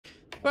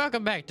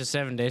Welcome back to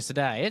 7 Days to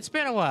Die. It's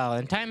been a while,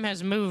 and time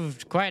has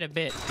moved quite a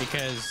bit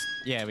because,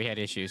 yeah, we had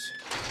issues.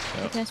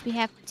 So, Because we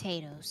have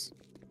potatoes.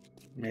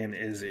 Man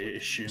is an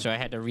issue. so I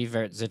had to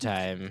revert the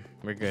time.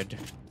 We're good.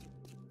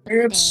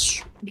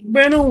 It's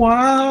been a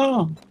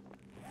while.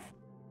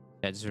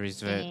 That's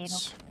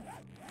reverts.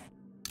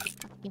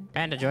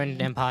 And to join the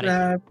damn party.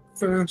 That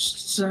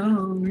first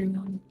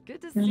song.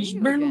 Good to see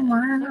you been again. a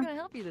How while. can I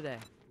help you today?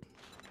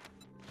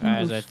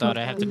 As I thought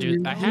I have to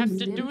do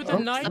the Oh,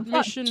 night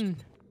mission.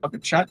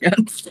 Fucking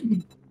shotgun.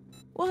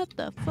 What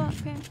the fuck,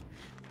 man?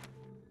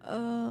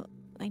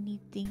 I need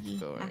thingy.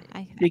 Going.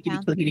 I Clickety,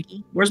 found clickety.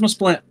 thingy. Where's my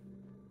splint?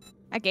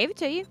 I gave it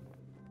to you.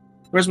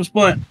 Where's my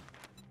splint?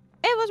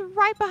 It was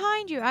right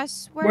behind you. I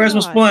swear. Where's to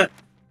my God. splint?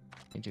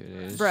 Do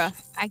this. Bruh,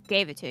 I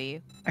gave it to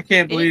you. I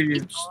can't believe you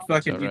It's just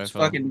fucking, all you right, just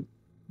fella. fucking,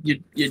 you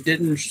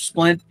didn't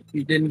splint.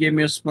 You didn't give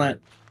me a splint.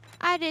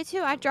 I did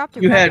too. I dropped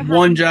it. You right had behind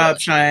one you. job,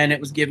 Cheyenne. It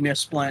was give me a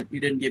splint. You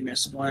didn't give me a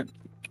splint.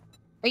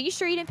 Are you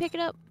sure you didn't pick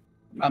it up?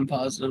 I'm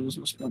positive it was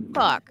my splint.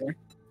 Fuck.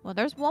 Well,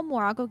 there's one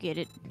more. I'll go get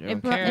it. Don't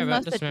It care about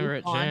must have dismember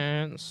moved on.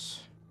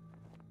 chance.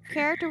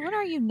 Character, when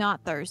are you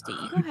not thirsty?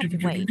 You don't have to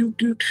wait.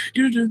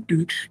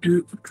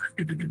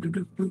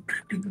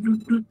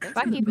 If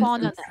I keep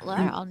falling down that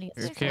ladder, I'll need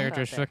Your to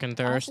character's fucking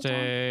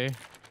thirsty.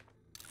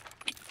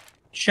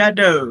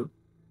 Shadow,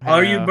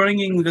 are you Hello.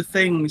 bringing the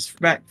things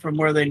back from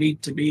where they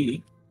need to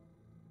be?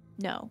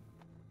 No.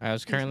 I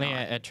was currently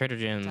not. at Trader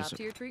Joe's Top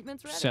tier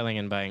treatments ready. selling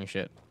and buying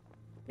shit.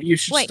 You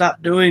should Wait.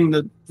 stop doing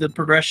the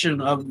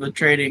progression of the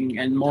trading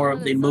and more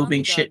of the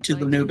moving shit to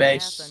the new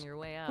base.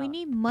 We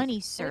need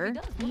money, sir. You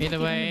need to Either give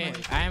me way,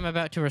 money. I am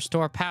about to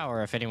restore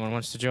power if anyone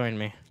wants to join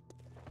me.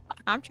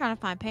 I'm trying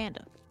to find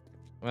Panda.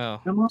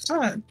 Well, I'm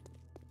outside.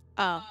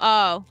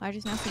 Oh, I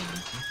just now seen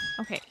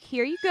you. Okay,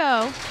 here you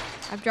go.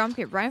 I've dropped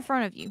it right in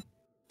front of you.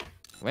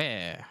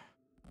 where?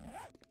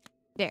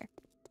 There.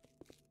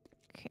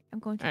 Okay, I'm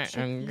going to Alright,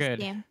 check I'm these good.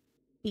 damn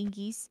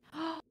bingies.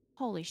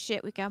 Holy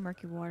shit, we got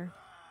murky water.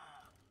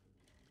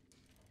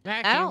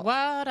 Murky don't-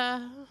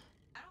 water.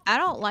 I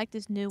don't like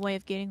this new way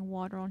of getting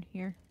water on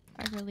here.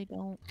 I really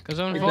don't. Because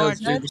It does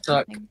unfortunately, do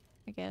suck.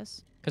 I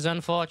guess.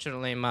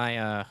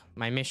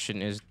 my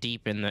mission is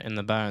deep in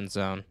the burn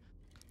zone.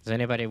 Does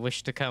anybody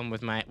wish to come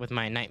with my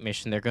night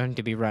mission? They're going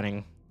to be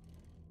running.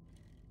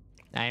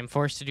 I am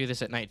forced to do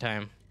this at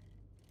nighttime.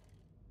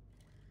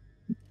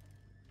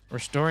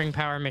 Restoring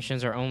power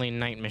missions are only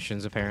night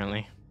missions,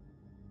 apparently.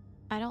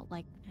 I don't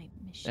like night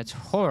missions. That's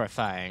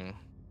horrifying.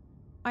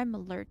 I'm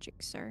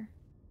allergic, sir.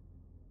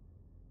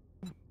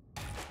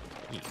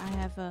 Yeah. I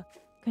have a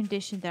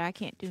condition that I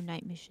can't do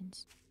night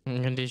missions.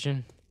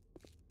 Condition.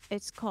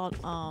 It's called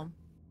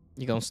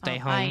You gonna stay I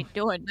home? ain't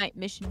doing night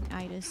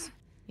mission-itis.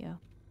 Yeah.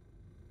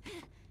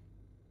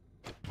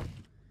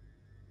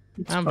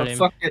 I'm Oh, blaming.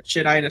 fuck that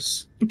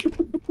shit-itis.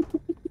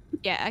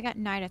 Yeah, I got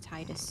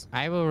nightitis.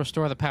 I will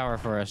restore the power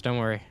for us. Don't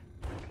worry.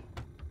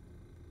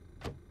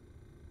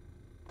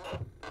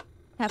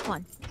 Have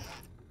fun.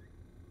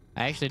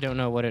 I actually don't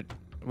know what it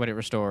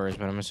restores,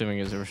 but I'm assuming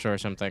it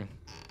restores something.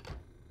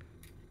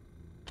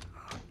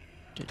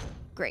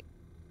 Great.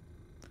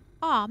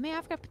 Aw, man,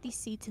 I forgot to put these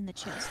seeds in the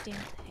chest. Damn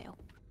the hell.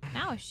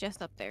 Now it's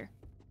just up there.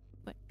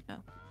 But, no.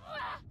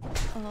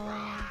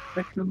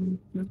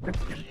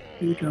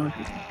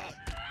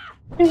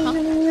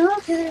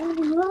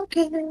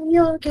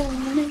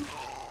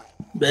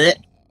 Blech. Blech.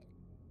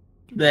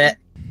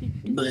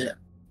 Blech.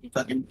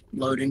 Fucking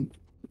loading.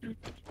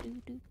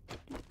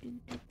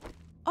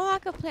 Oh, I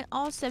could plant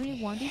all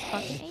 71 of these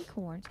fucking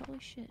acorns. Holy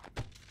shit.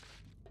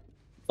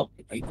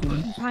 Fucking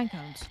acorns. Pine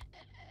cones.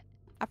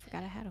 I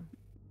forgot I had them.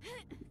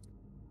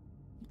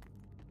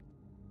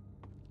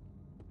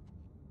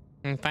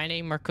 And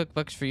finding more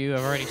cookbooks for you.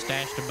 I've already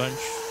stashed a bunch.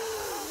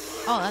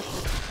 Oh,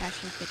 that's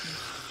actually good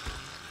news.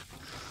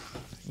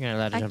 You're not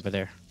allowed to I- jump in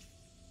there.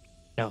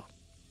 No.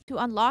 To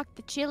unlock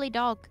the chili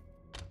dog.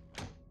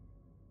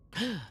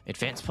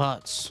 Advanced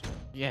pots.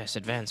 Yes,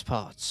 advanced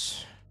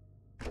pots.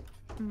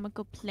 I'm gonna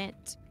go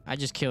plant. I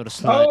just killed a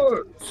slut.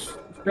 Oh,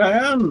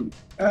 Diane,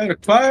 I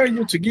require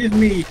you to give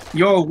me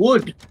your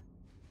wood.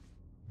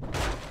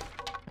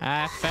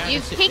 I found You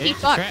it's kinky a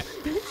fuck. trap.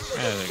 I don't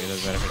think it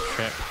does better for a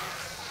trap.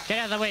 Get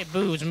out of the way,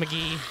 Booze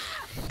McGee.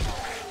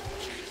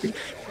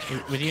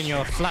 With you and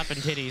your flopping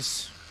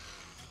titties.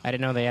 I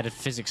didn't know they added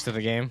physics to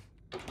the game.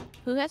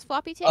 Who has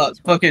floppy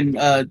titties? Fucking,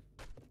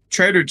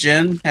 Trader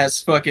Jen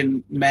has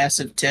fucking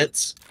massive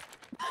tits.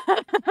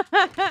 Well,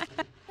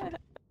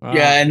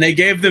 Yeah, and they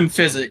gave them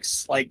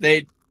physics. Like,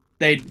 they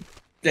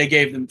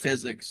gave them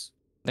physics.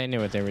 They knew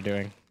what they were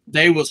doing.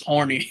 They was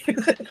horny.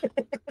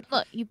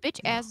 Look, you bitch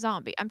ass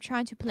zombie. I'm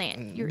trying to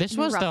plant. You're This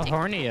was the interrupting.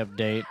 horny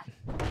update.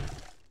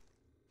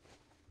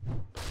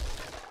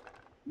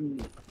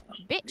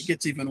 It Bitch.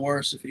 gets even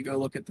worse if you go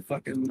look at the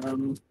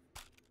fucking,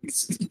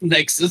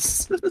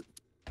 Nexus.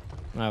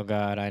 Oh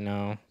god, I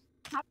know.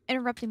 Stop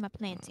interrupting my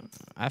plantings.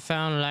 I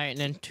found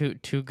lightning,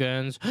 two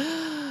guns.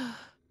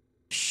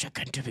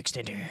 Shotgun tube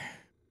extender.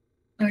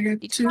 I got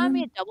Did you find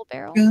me a double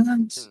barrel?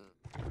 guns.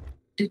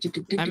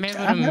 I'm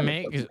able to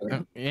make.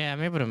 Yeah,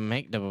 I'm able to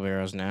make double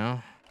barrels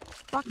now.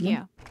 Fuck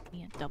yeah.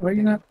 Yeah, double Why do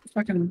you barrel. not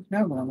fucking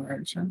have one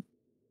already, son?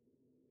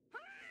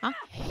 Huh?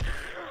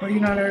 Why do you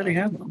not already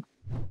have one?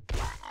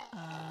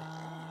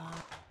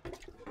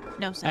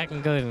 No, sir. I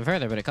can go even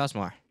further, but it costs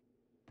more.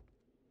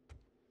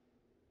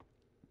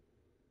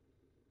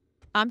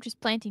 I'm just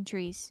planting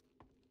trees.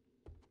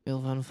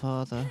 Bilvan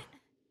father.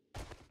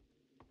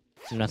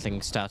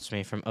 Nothing stops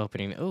me from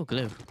opening. Oh,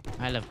 glue.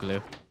 I love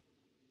glue.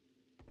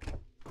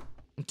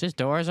 This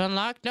door is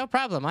unlocked? No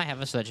problem. I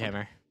have a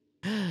sledgehammer.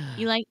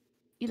 You like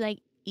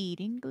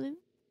eating glue?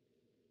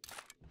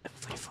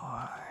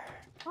 44.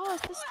 Oh,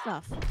 it's this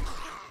stuff.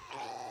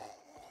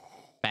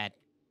 Bad.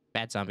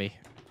 Bad zombie.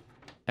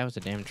 That was a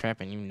damn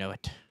trap and you know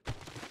it.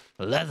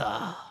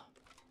 Leather.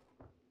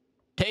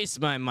 Taste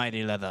my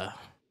mighty leather.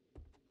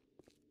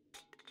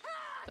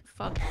 The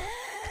fuck?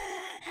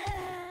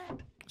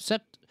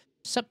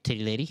 Sup,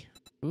 titty lady.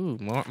 Ooh,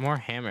 more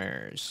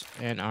hammers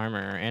and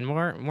armor and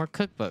more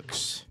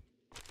cookbooks.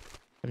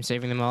 I'm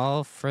saving them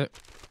all for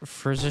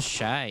the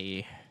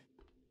shy.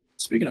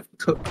 Speaking of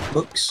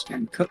cookbooks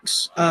and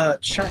cooks,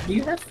 Shot, do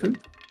you have food?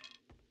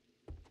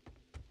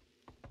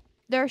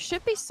 There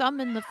should be some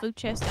in the food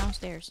chest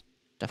downstairs.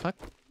 The fuck?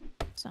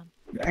 Some.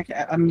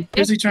 I'm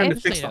busy trying to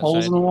If- fix the Outside.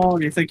 holes in the wall.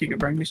 Do you think you could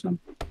bring me some?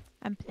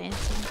 I'm planting.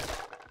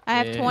 I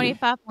have Yeah.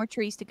 25 more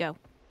trees to go.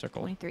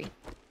 Circle. 23.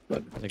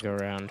 They go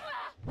around.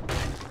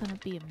 It's gonna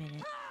be a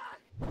minute.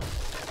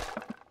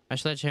 My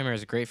sledgehammer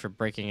is great for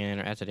breaking in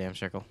at the damn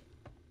circle.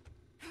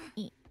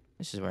 Eat.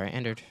 This is where I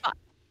entered. Fuck.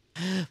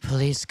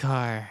 Police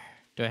car.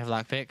 Do I have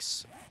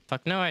lockpicks?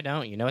 Fuck no, I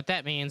don't. You know what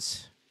that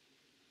means.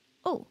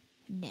 Oh,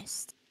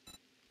 nest.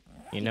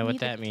 You know what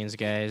that means,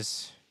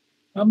 guys.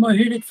 I'm gonna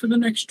hit it for the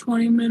next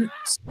 20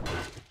 minutes.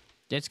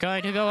 It's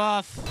going to go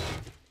off.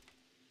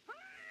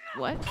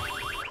 What?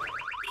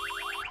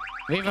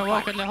 We've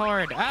awoken the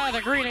horde. Ah,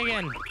 they're green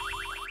again.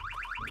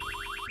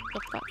 The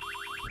fuck?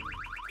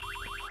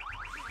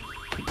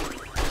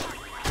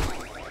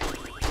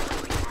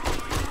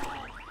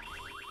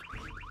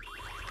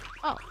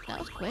 Oh, that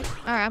was quick.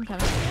 Alright, I'm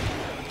coming.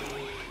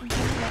 I'm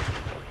coming back.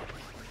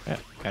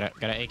 Yeah,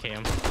 gotta AK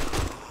him.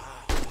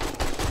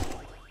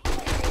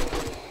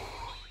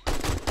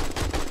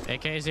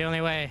 AK is the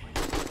only way.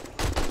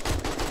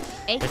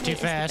 AK They're too is the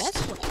fast.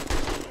 best way.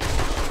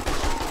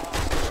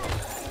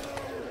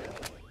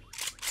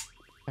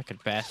 Fucking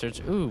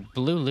bastards. Ooh,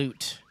 blue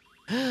loot.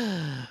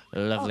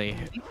 Lovely.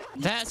 Oh, you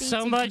That's seeds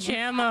so in much here.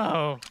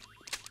 ammo.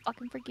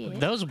 Fucking forget.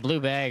 Those blue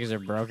bags are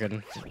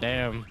broken.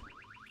 Damn.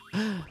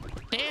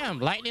 Damn,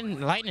 Lightning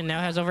now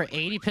has over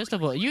 80 pistol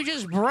bullets. You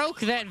just broke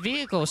that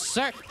vehicle,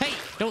 sir. Hey,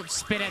 don't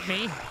spit at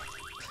me.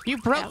 You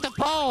broke the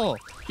pole.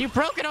 You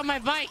broke it on my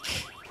bike.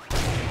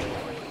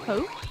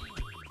 Who?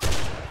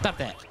 Stop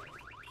that.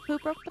 Who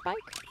broke the bike?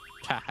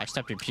 Ha, I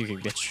stopped your puking,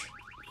 bitch.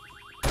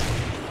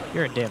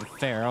 You're a damn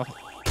feral.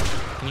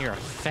 And you're a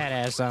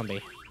fat-ass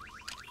zombie.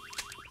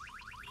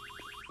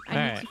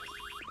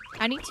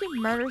 I need to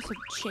murder some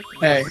chickens.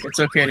 Hey, it's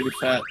okay to be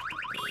fat.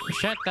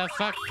 Shut the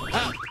fuck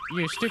up,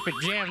 you stupid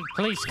jammed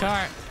police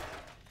car.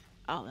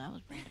 Oh, that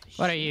was random. as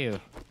What are shit. you?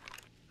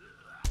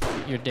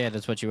 You're dead,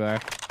 that's what you are.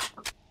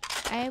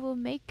 I will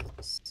make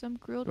some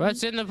grilled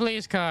What's meat. in the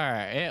police car?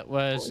 It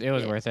was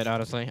Bullshit. worth it,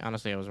 honestly.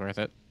 Honestly, it was worth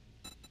it.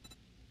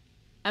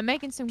 I'm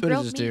making some What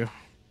grilled does this meat.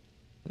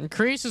 do?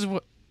 Increases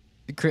what?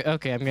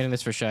 Okay, I'm getting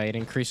this for shy. It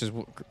increases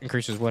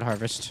wood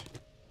harvest.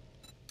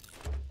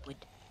 Wood.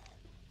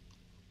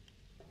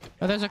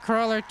 Oh, there's a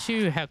crawler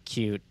too. How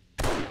cute.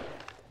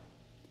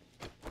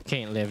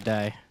 Can't live,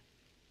 die.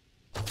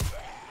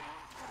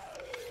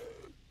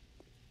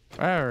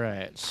 All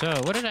right. So,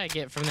 what did I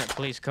get from that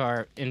police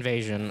car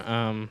invasion?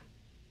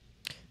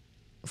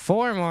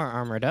 4 more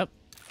armored up.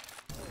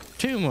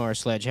 2 more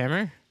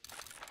sledgehammer.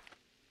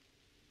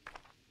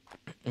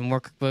 And more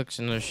cookbooks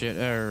and other shit.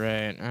 All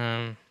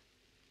right.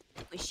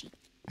 Wishy.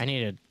 I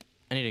need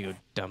to go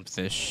dump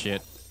this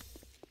shit.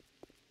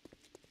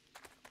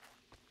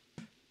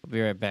 I'll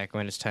be right back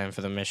when it's time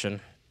for the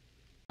mission.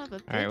 All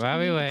right, while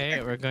we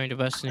wait, we're going to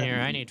bust in here.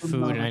 I need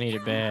food and I need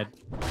it bad.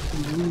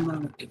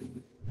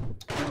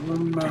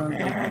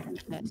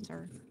 That,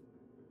 sir.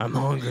 I'm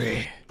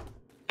hungry.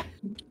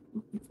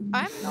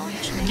 I'm going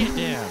to Get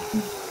down.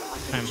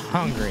 I'm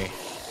hungry.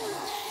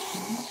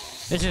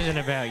 This isn't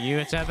about you,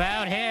 it's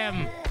about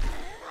him.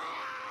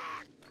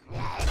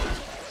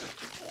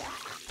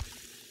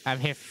 I'm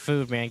here for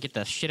food, man. Get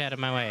the shit out of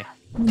my way.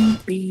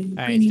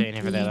 I ain't staying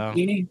here for that long.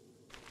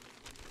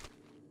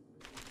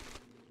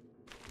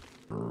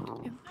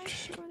 Am I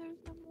sure there's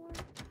no more?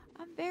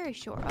 I'm very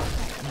sure. Okay.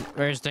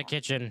 Where's the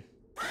kitchen?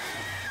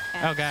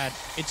 Oh god,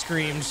 it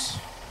screams.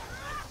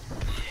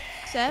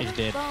 7 He's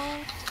dead.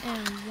 bones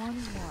and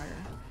 1 water.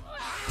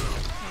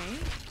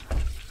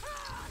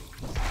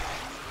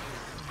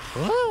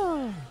 Okay.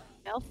 Woo!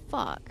 Oh,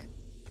 fuck.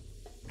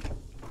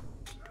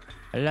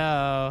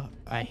 Hello?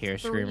 I hear a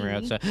screamer 3.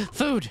 outside.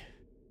 Food!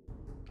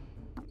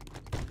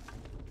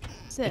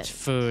 That's It's it.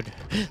 food.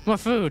 More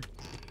food!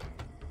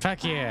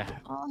 Fuck yeah.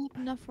 I'll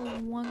have enough for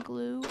 1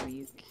 glue. Are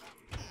you...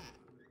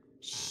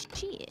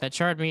 Shit. That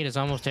charred meat is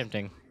almost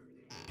tempting.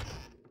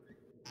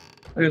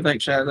 What do you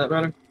think, Chad? Is that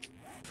better?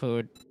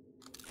 Food.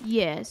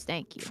 Yes,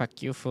 thank you.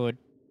 Fuck you, food.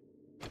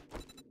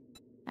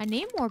 I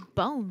need more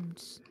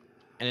bones.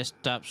 And it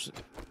stops.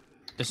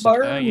 This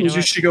Burns. you know You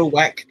what? should go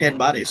whack dead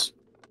bodies.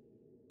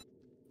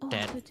 Oh,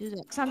 That- I could do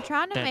that. Cause I'm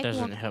trying to that make more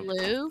doesn't help.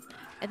 glue,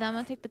 and then I'm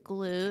gonna take the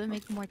glue and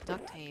make more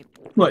duct tape.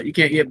 What? You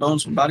can't get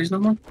bones from bodies no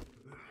more?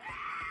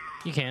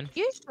 You can.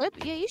 You should.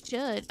 Yeah, you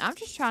should. I'm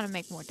just trying to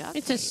make more duct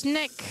It's tape. a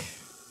snake.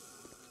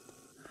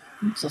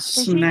 It's a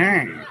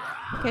snack.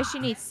 Because you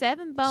need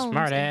 7 bones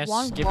Smart and ass.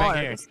 1 Get back water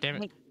here, to damn it.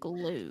 make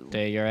glue.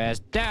 Stay your ass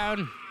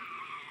down.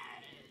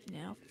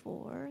 Now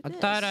for I this.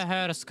 thought I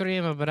heard a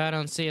screamer, but I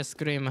don't see a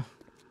screamer.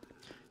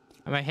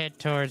 I'm gonna head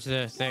towards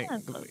the thing.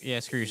 Yeah,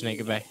 screw you, snake.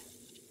 Goodbye.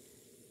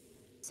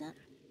 So-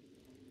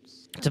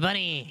 It's a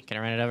bunny. Can I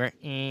run it over?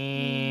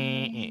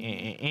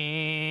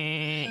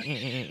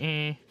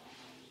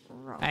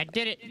 Wrong. I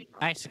did it.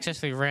 I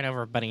successfully ran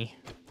over a bunny.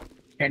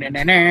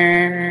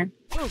 Da-na-na-na.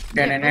 Oh,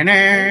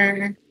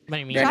 Da-na-na-na.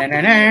 Bunny meat.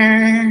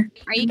 Da-na-na-na.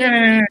 Are you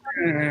getting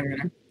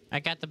Da-na-na-na. I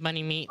got the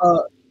bunny meat.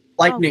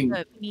 Lightning. Oh,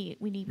 good.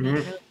 We need meat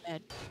really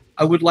bad.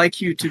 I would like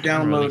you to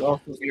download Really?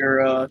 off of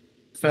your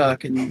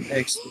fucking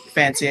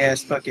fancy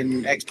ass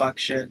fucking Xbox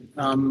shit.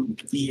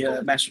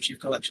 The Master Chief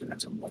Collection.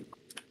 That's something.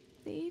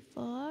 The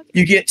fuck?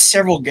 You get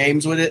several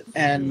games with it,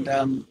 and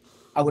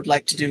I would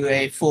like to do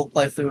a full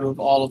playthrough of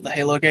all of the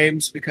Halo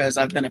games because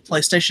I've been a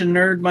PlayStation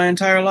nerd my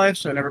entire life,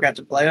 so I never got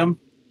to play them.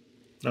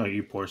 Oh,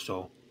 you poor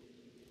soul.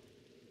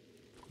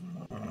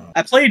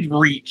 I played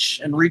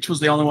Reach, and Reach was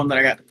the only one that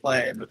I got to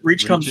play. But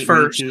Reach comes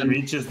first. and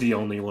Reach is the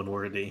only one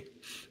worthy.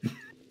 I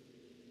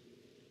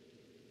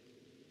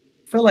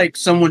feel like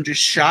someone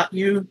just shot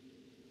you,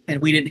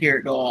 and we didn't hear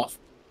it go off.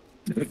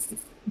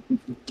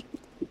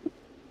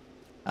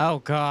 Oh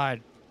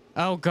god.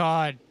 Oh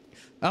god.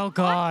 Oh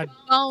god.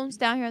 Bones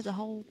down here as a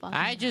whole. fucking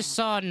I just house.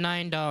 saw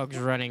 9 dogs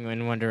running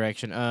in one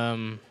direction.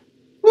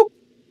 Whoop.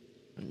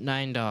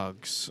 9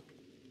 dogs.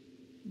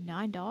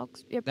 9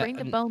 dogs. Yeah, That- bring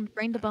the bones.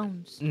 Bring the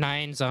bones.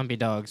 9 zombie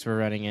dogs were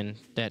running in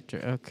that.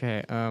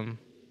 Okay.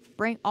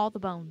 Bring all the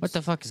bones. What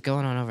the fuck is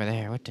going on over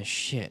there? What the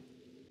shit?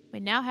 We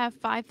now have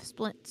 5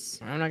 splints.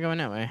 I'm not going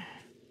that way.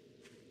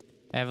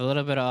 I have a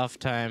little bit of off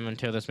time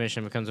until this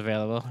mission becomes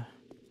available.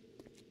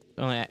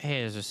 Only hey,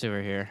 there's a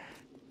sewer here.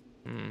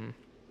 I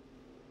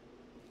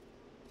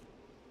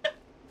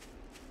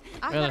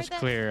Well, heard let's that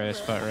clear this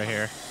sewer. spot right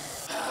here.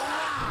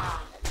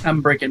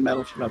 I'm breaking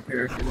metal shit up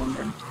here if you're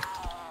wondering.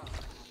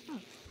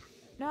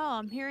 No,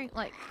 I'm hearing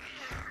like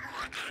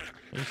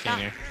You seen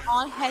here?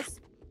 on has.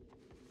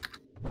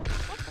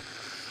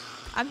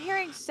 I'm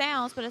hearing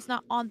sounds, but it's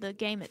not on the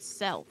game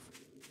itself.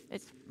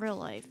 It's real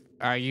life.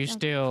 Are you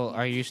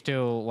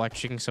still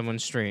watching someone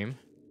stream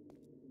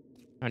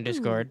on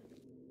Discord?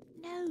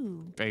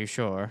 No, Are you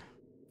sure?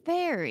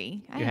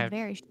 very. I You am have-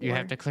 very sure. You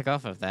have to click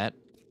off of that.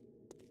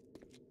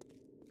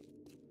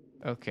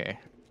 Okay.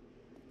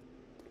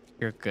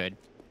 You're good.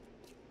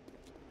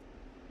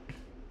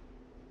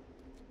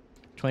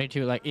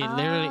 22, like, it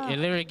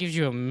literally gives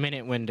you a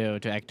minute window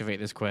to activate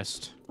this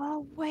quest.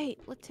 Oh wait,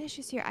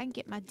 Letitia's here. I can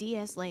get my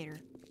DS later.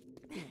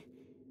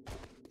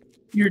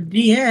 Your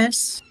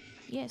DS.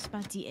 Yes,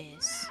 my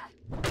DS.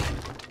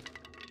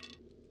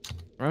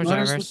 Why does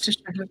Rosaurus.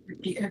 Letitia have your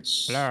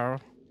DS? Hello.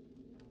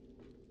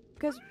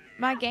 Because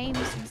my games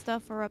and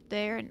stuff are up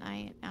there, and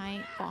I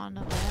ain't fond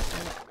of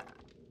that. But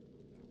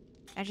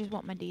I just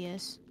want my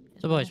DS.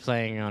 as The boy's well.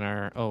 playing on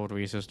our old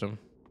Wii system.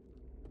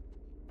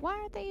 Why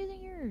aren't they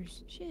using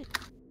yours? Shit.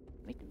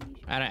 Make them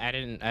use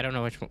I don't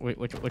know which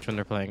one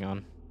they're playing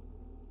on.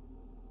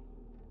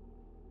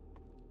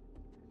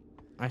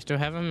 I still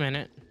have a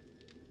minute.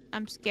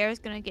 I'm scared it's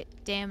gonna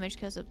get damaged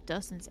because of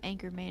Dustin's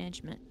anger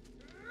management.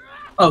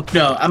 Oh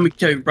no, I'm gonna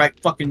tell you right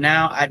fucking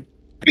now. I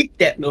beat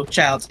that little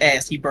child's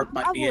ass. He broke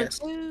my I would DS.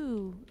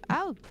 too.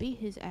 I would beat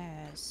his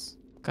ass.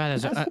 God,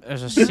 there's a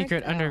That's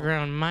secret out.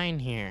 underground mine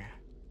here.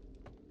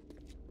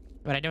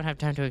 But I don't have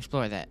time to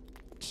explore that.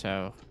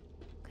 So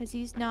Because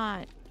he's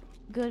not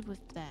good with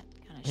that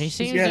kind of He shit.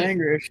 seems He's got to-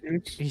 anger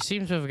issues. he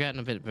seems to have gotten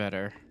a bit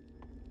better.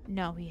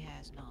 No, he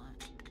has not.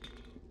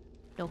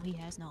 No, he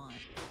has not.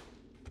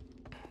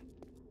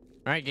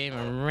 Alright, game,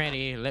 I'm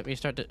ready. Let me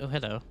start the. Oh,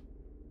 hello.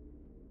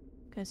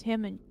 Because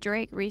him and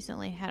Drake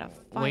recently had a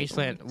fight.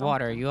 Wasteland. over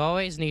Water. something. You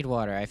always need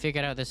water. I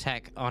figured out this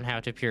hack on how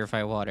to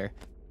purify water.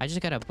 I just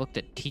got a book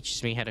that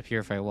teaches me how to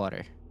purify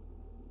water.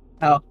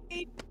 Oh.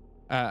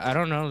 I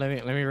don't know.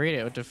 Let me read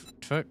it. What the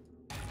fuck?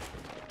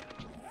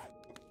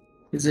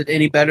 Is it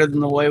any better than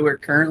the way we're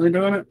currently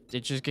doing it?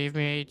 It just gave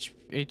me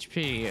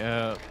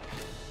HP.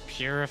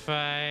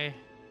 Purify.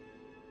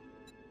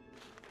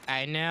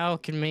 I now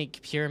can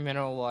make pure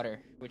mineral water,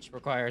 which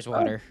requires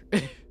water.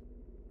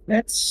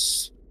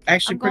 That's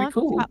actually I'm pretty going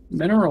cool. top-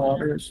 Mineral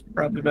water is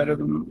probably better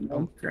than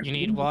You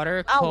need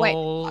water, Oh, wait.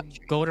 coal,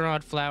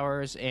 goldenrod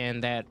flowers,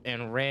 and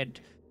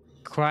red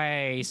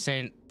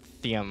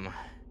chrysanthemum.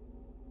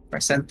 The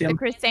Chrysanthemum.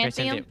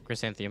 chrysanthemum.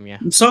 Chrysanthemum, yeah.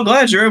 I'm so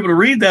glad you're able to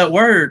read that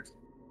word.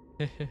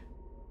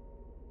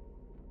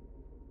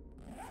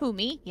 Who,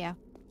 me? Yeah.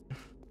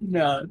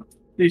 No,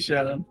 he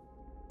shut him.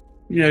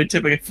 You know, he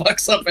typically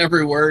fucks up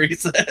every word he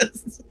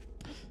says.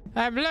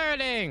 I'm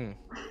learning.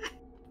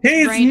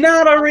 He's Right.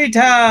 not a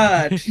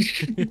retard.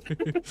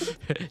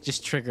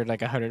 Just triggered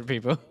like 100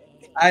 people.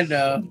 I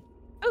know.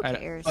 Who I-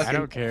 cares? I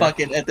don't care. Fuck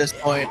it at this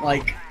point.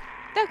 Like,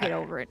 They'll get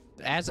over it.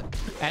 As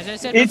I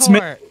said It's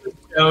before,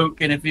 joke,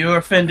 and if you're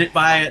offended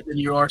by it, then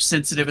you are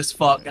sensitive as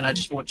fuck, and I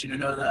just want you to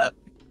know that.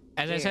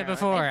 as I said Yeah,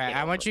 before, I get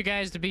I want you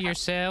guys to be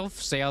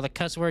yourself. Say all the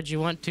cuss words you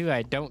want to.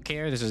 I don't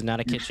care. This is not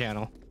a kid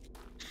channel.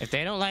 If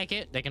they don't like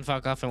it, they can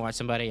fuck off and watch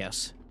somebody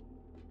else.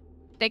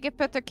 They can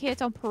put their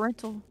kids on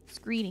parental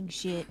screening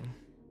shit.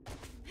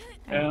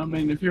 Yeah, I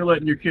mean, if you're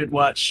letting your kid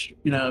watch,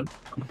 you know,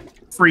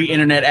 free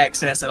internet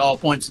access at all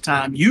points in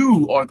time,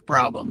 you are the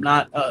problem,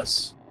 not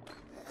us.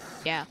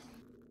 Yeah.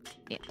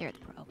 Yeah, they're the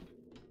problem.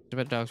 It's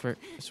where the dogs work.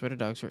 It's where the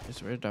dogs work.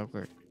 It's where the dog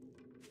work.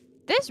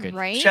 This Good.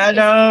 rain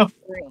Shadow, is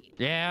great.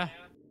 Yeah.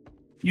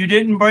 you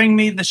didn't bring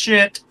me the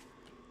shit.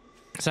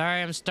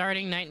 Sorry, I'm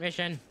starting night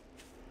mission.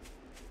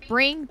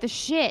 Bring the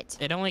shit.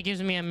 It only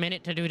gives me a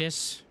minute to do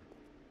this.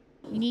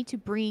 You need to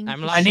bring.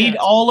 I'm the like- I need shit.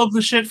 all of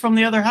the shit from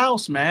the other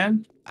house,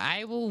 man.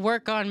 I will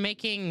work on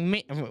making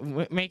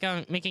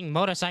making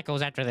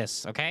motorcycles after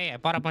this. Okay, I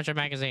bought a bunch of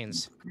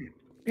magazines.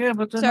 Yeah,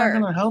 but they're Sir.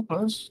 not gonna help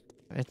us.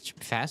 It's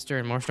faster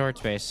and more storage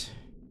space.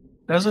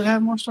 Does it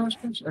have more storage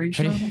space? Are you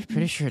sure?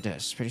 Pretty sure it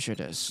does. Pretty sure it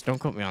does. Don't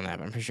quote me on that,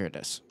 but I'm pretty sure it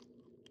does.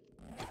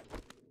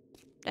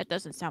 That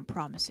doesn't sound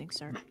promising,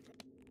 sir.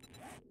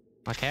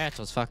 My cat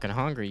was fucking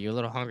hungry. You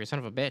little hungry son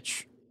of a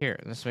bitch. Here,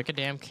 let's make a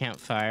damn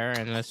campfire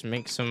and let's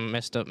make some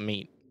messed up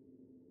meat.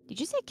 Did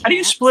you say cats? How do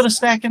you split a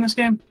stack in this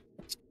game?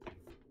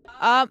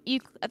 I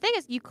think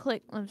it's you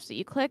click. Let me see.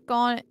 You click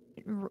on it.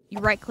 You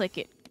right click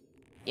it.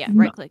 Yeah,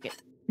 No. right click it.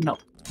 No,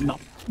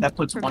 that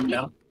puts For one me?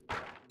 down.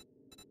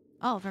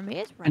 Oh, for me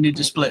it's right. I need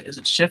to click. split. Is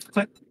it shift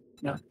click?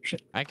 No,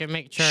 shift. I can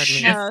make charred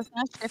Shift. meat. No, it's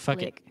not shift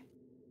Fuck it. click.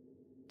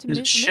 To Is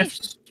move it for me,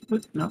 shift?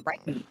 Split? No. Right.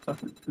 Is it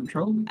fucking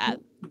control?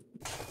 That's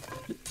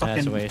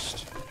Fucking- a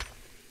waste.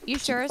 You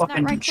sure it's not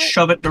fucking right click?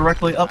 shove it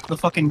directly up the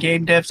fucking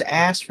game dev's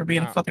ass for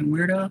being a Oh. fucking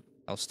weirdo.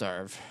 I'll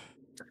starve.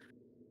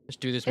 Let's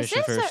do this Is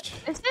mission this, first.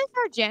 is this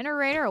our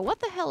generator or what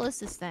the hell is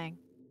this thing?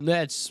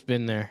 That's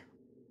been there.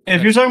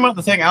 If you're talking about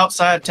the thing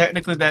outside,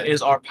 technically that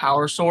is our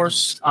power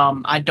source.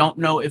 I don't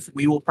know if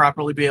we will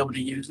properly be able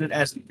to use it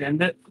as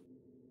intended.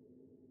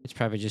 It's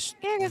probably just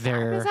Yeah, because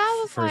there I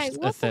was for like, what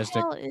the Bethesda.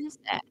 hell is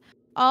that?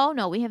 Oh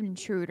no, we have an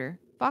intruder.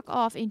 Fuck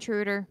off,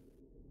 intruder.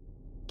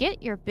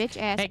 Get your bitch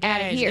ass Hey out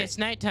guys, of here. it's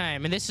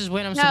nighttime, and this is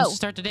when I'm No. supposed to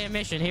start the damn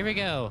mission. Here we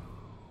go.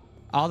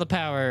 All the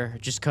power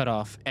just cut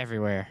off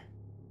everywhere.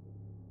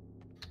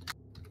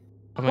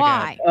 Oh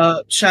my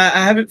Why? Shy,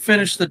 I haven't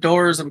finished the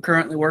doors. I'm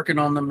currently working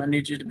on them. I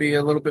need you to be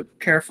a little bit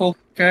careful,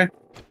 okay?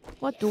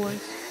 What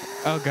doors?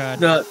 God. Oh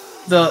god.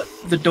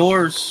 The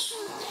doors.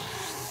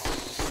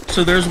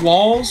 So there's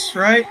walls,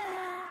 right?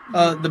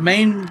 The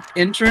main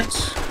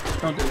entrance.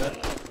 Don't do that.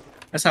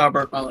 That's how I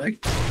broke my leg.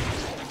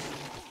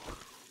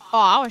 Oh,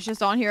 I was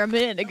just on here a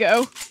minute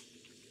ago.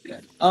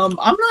 I'm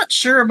not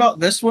sure about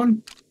this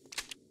one.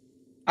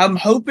 I'm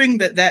hoping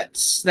that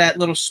that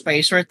little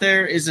space right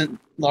there isn't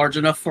large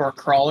enough for a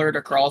crawler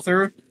to crawl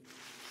through.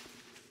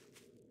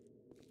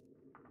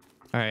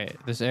 All right,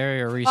 this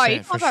area Oh, reset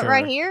you for talking about sure.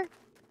 right here?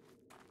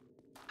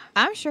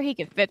 I'm sure he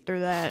could fit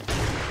through that.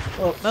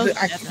 Well, Most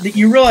definitely.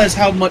 you realize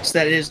how much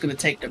that is going to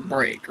take to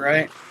break,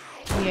 right?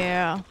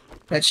 Yeah.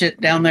 That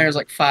shit down there is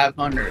like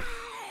 500.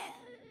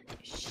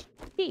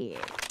 Shit.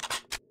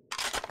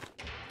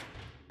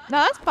 No,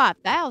 that's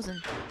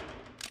 5,000.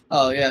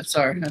 Oh yeah,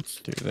 sorry,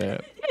 Do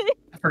that.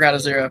 I forgot a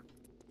zero.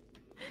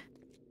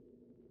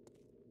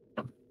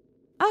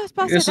 I was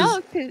about to This say,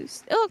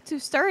 is- it looked too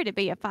sturdy to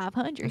be a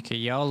 500. Okay,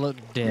 y'all look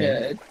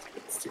dead.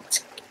 Yeah,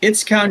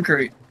 it's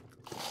concrete.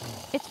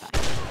 It's fine.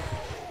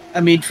 I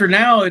mean, for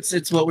now,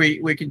 it's what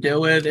we can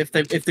deal with. If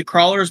the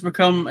crawlers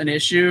become an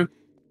issue,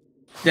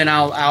 then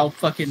I'll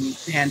fucking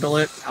handle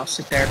it. I'll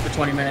sit there for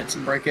 20 minutes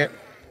and break it.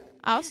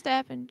 I'll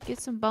step and get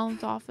some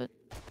bones off it.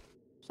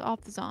 So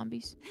off the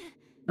zombies.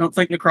 I don't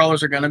think the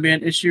crawlers are going to be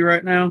an issue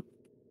right now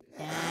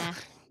Nah.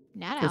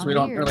 Not because out we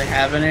don't here. really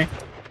have any.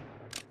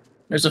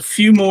 There's a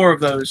few more of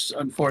those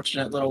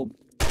unfortunate little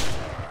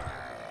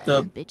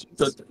the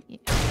bitches. Yeah.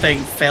 thing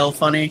fail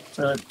funny,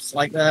 so it's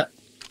like that.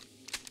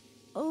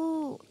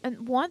 Oh,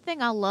 and one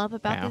thing I love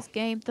about Ow. this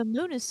game, the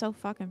moon is so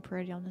fucking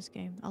pretty on this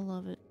game. I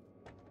love it.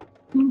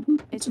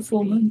 It's a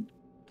full pretty. moon.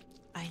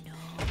 I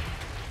know.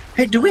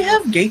 Hey, do we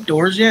have gate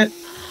doors yet?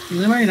 Does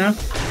anybody know?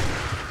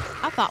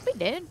 I thought we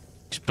did.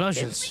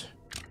 Explosions.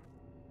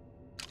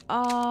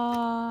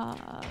 Yeah.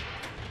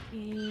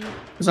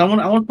 Because I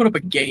want to put up a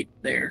gate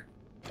there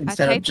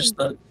instead of typed just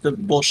the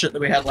bullshit that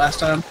we had last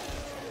time.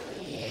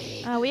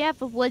 We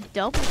have a wood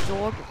double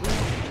door, but we don't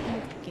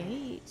have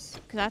gates.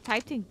 Because I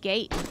typed in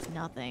gate and it's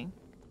nothing.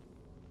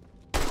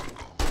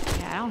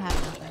 Yeah, I don't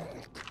have nothing.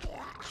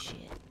 Shit.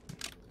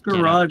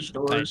 Garage I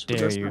doors. but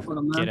dare that's you. not what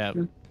I'm Get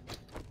after. up.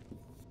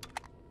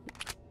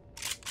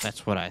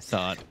 That's what I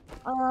thought.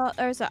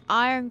 There's an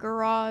iron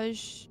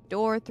garage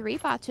door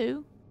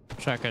 3x2.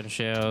 Shotgun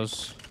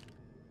shells.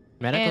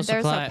 Medical and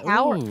there's supply. a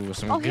power. Ooh,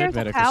 some Oh, good here's a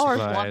medical powered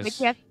supplies. one, but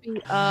you have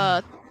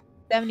to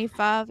be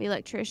 75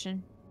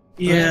 electrician.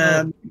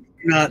 Yeah, I'm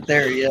not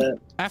there yet.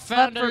 I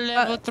found a for-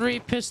 level 3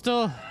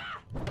 pistol.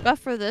 But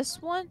for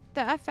this one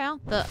that I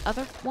found, the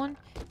other one,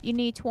 you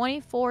need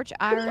 20 forged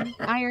iron,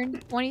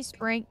 20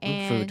 spring,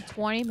 and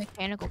 20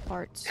 mechanical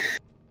parts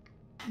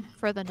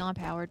for the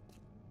non-powered.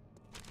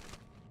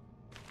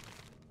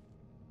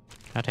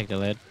 I'll take the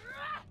lid.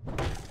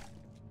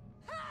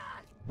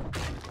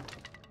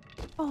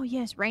 Oh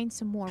yes, rain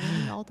some more. We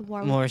need all the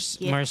water. More we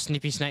can get. more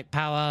snippy snipe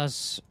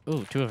powers.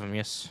 Ooh, 2 of them,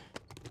 yes.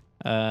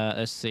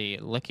 Let's see.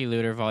 Lucky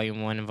Looter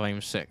Volume 1 and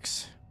Volume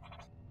 6.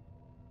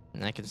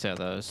 And I can sell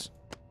those.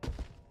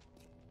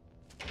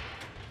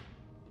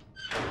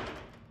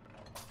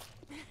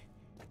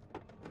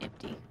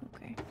 Empty.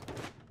 Okay.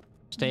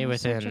 Stay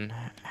within.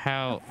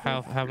 How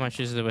much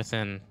is the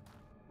within?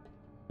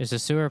 Is the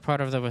sewer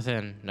part of the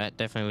within? That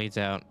definitely leads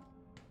out.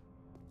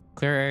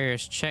 Clear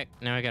areas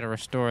checked. Now I gotta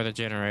restore the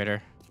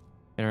generator.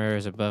 Generator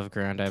is above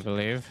ground, I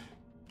believe.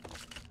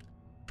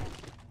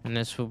 And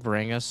this will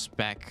bring us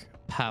back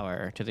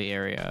power to the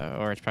area.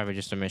 Or it's probably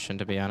just a mission,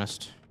 to be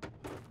honest.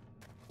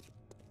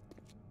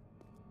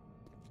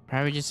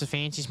 Probably just a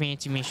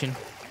fancy mission.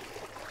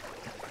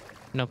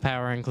 No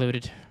power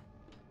included.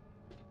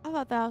 I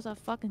thought that was a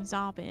fucking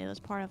zombie. It was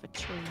part of a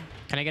tree.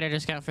 Can I get a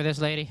discount for this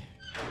lady?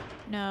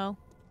 No,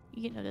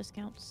 you get no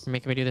discounts. You're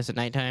making me do this at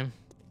nighttime?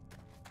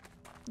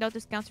 No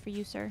discounts for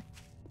you, sir.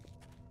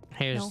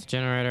 Here's No. the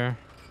generator.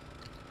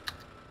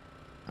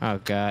 Oh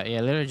god, yeah,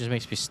 it literally just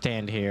makes me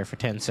stand here for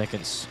 10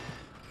 seconds.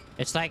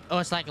 It's like, oh,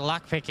 it's like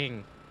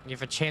lockpicking. You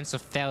have a chance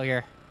of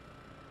failure.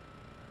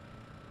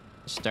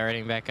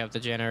 Starting back up the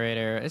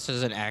generator. This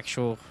is an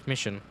actual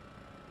mission.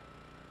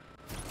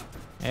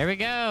 There we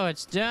go,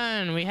 it's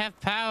done. We have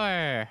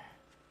power.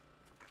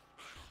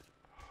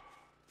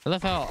 I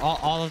love how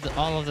all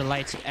of the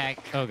lights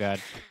act. Oh god.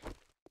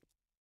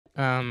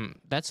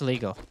 That's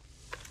illegal.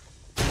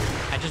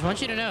 I just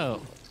want you to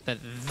know that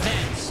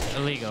that's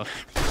illegal.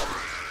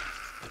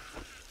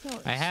 So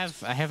I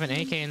have an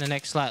AK in the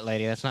next slot,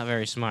 lady. That's not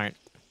very smart.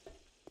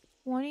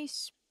 20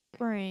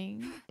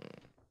 spring.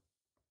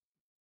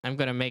 I'm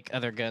gonna make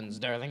other guns,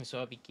 darling, so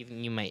I'll be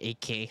giving you my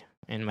AK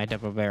and my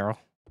double barrel.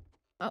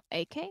 Oh,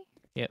 AK?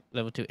 Yep,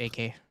 level 2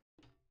 AK.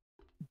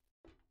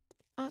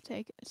 I'll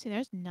take it. See,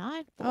 there's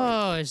 9 for it.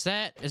 Oh, is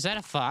that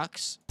a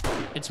fox?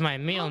 It's my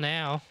meal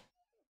now.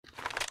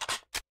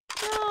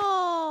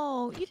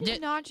 No, you did Ju-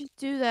 not just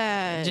do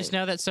that. Just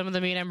know that some of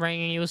the meat I'm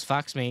bringing you is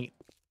fox meat.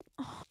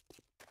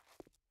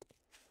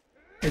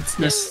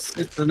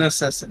 It's a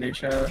necessity,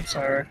 show.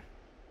 Sorry.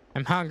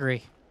 I'm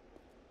hungry.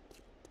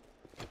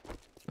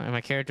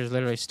 My character's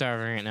literally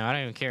starving right now. I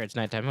don't even care. It's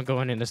nighttime. I'm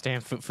going in this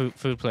damn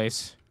food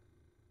place.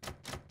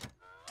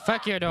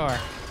 Fuck your door.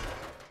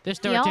 This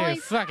door The too. only-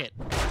 Fuck it.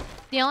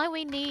 The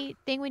only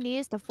thing we need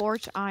is the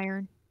forged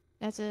iron.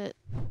 That's it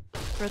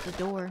for the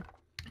door.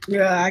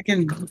 Yeah, I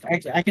can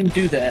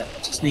do that.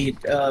 Just need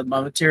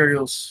my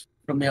materials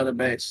from the other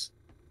base.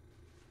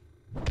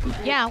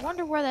 Yeah, I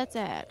wonder where that's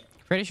at.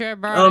 Pretty sure I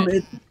borrowed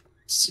it.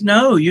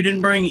 No, you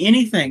didn't bring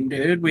anything,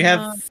 dude. We have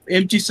Uh,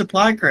 empty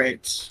supply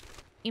crates.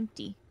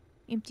 Empty.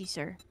 Empty,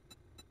 sir.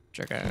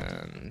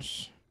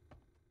 Chickens.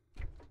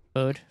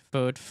 Food.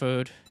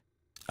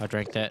 I'll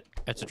drink that.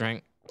 That's a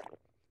drink.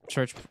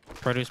 Search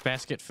produce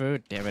basket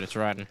food. Damn it, it's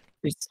rotten.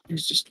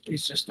 He's just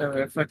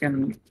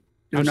fucking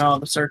doing all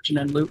the searching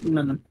and looting,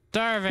 and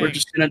Starving.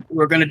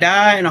 we're gonna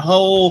die in a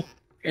hole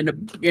in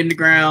the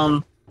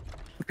ground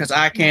because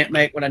I can't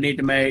make what I need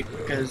to make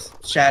because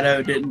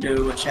Shadow didn't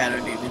do what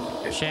Shadow needed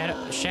to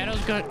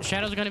do.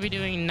 Shadow's gonna be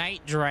doing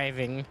night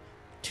driving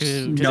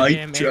to the Night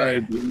damn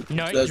area. driving.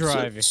 Night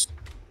driving.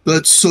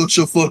 That's such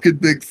a fucking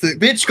big thing.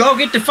 Bitch, go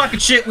get the fucking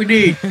shit we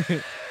need.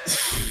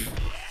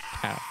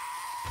 Ow.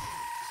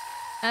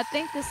 I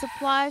think the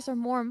supplies are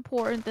more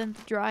important than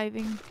the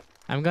driving.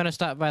 I'm gonna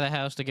stop by the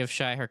house to give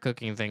Shy her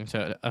cooking thing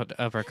to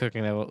up her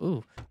cooking level.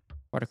 Ooh,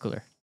 water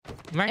cooler.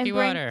 Murky And bring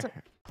water.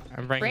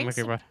 I'm bringing bring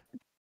murky some- water.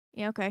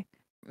 Yeah, okay.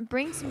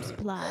 Bring some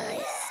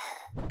supplies.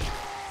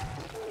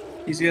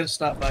 He's gonna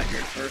stop by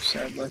here first,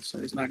 sadly, so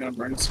he's not gonna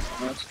bring some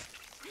else.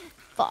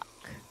 Fuck.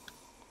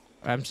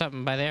 I'm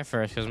stopping by there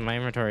first because my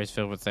inventory is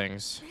filled with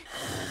things.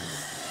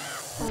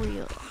 For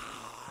real.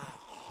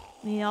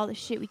 We need all the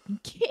shit we can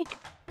get.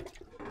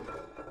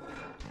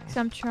 So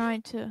I'm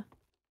trying to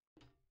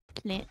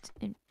plant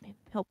and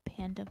help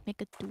Panda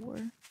make a door.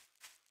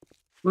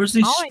 Where's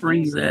these All I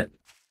springs need- at,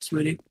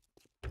 sweetie?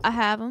 I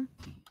have them.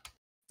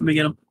 Let me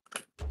get them.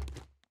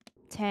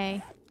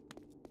 Tay.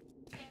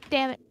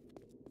 Damn it.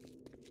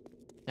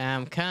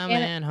 I'm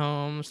coming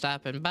home,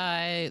 stopping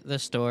by the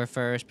store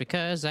first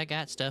because I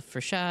got stuff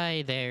for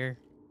Shy there.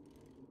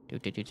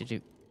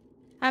 Do.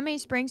 How many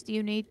springs do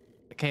you need?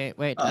 Okay,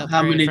 wait. How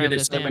upgrade many from did it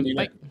this say damn when you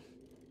bike.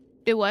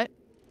 Do what?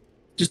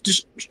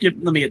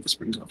 Let me get the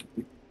springs off.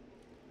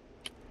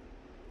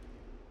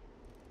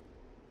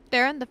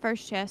 They're in the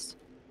first chest.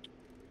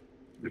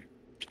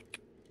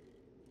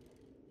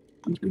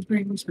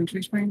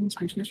 Spring.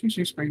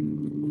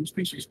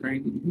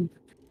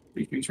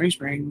 Spring, spring, spring,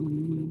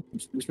 spring,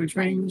 spring, spring,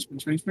 spring,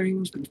 spring, spring, spring,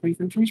 spring, spring,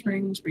 spring, spring,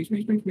 spring, spring,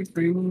 spring, spring,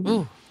 spring.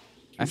 Ooh,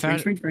 I Spring, found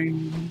spring,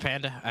 spring.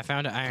 Panda. I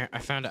found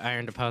an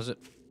iron deposit.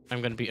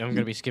 I'm gonna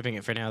be skipping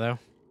it for now though.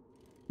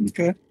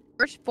 Okay.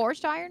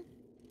 Forged iron?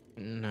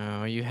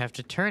 No, you have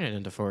to turn it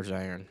into forged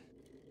iron.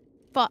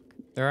 Fuck.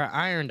 There are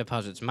iron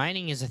deposits.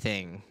 Mining is a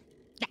thing.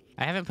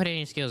 I haven't put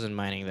any skills in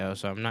mining though,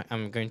 so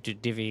I'm going to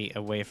divvy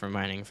away from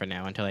mining for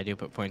now until I do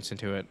put points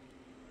into it.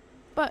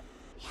 But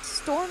it's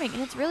storming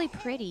and it's really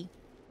pretty.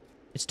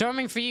 It's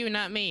storming for you,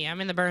 not me.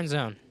 I'm in the burn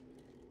zone.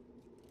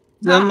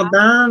 Then the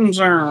burn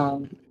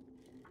zone.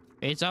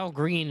 It's all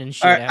green and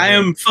shit. Alright, out I here.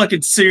 am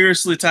fucking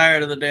seriously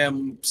tired of the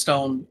damn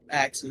stone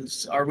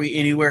axes. Are we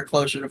anywhere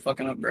closer to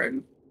fucking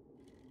upgrading?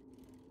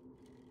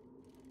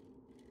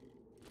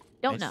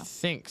 Don't know. I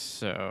think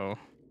so.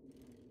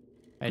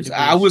 'Cause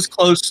I was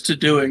close to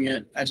doing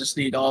it. I just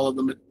need all of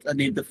them. I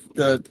need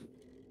the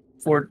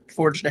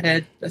forged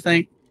ahead, I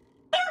think.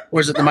 Or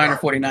is it the minor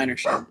 49er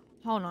shit?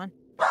 Hold on.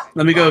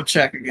 Let me go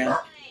check again.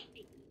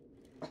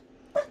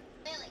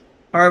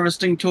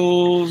 Harvesting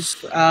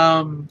tools.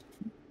 I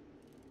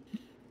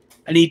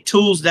need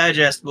tools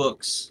digest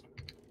books.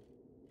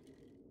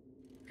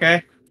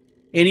 Okay.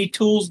 Any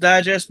tools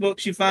digest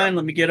books you find,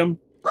 let me get them.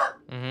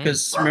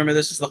 Because remember,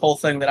 this is the whole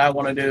thing that I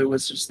want to do.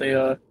 Was just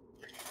the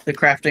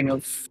crafting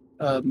of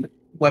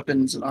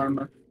weapons and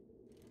armor.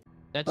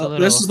 That's a little...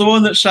 This is the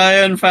one that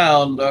Cheyenne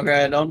found.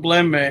 Okay, don't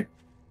blame me.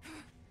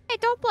 Hey,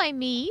 don't blame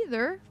me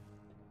either.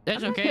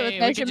 That's I'm not good okay.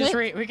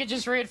 with We could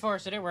just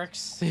reinforce it. It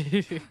works.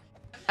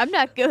 I'm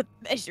not good with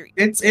measuring.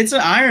 It's an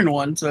iron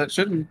one, so it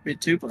shouldn't be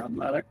too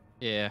problematic.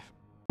 Yeah.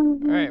 All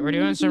right, we're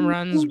doing some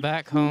runs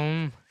back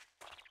home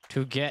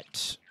to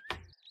get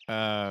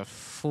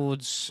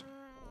foods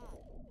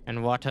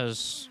and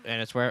waters,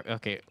 and it's where...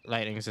 Okay,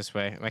 lightning's this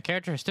way. My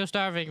character is still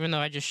starving, even though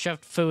I just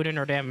shoved food in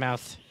her damn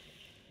mouth.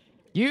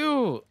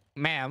 You,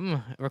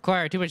 ma'am,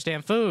 require too much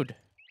damn food.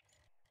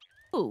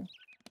 Ooh.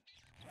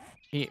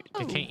 You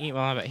can't eat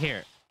while I'm at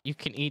here. You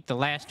can eat the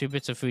last 2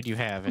 bits of food you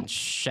have and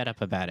shut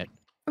up about it.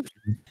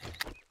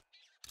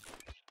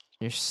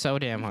 You're so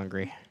damn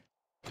hungry.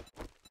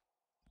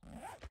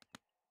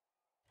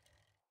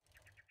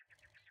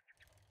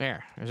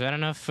 There. Is that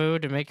enough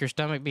food to make your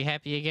stomach be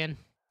happy again?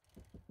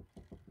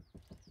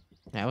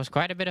 That was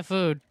quite a bit of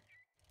food.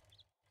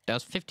 That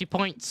was 50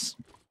 points.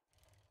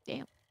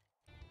 Damn.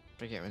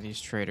 Forget when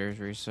these traders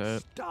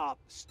reset. Stop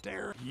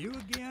staring. You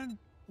again?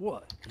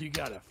 What? You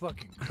got a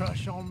fucking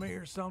crush on me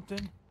or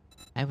something?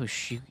 I will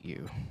shoot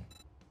you.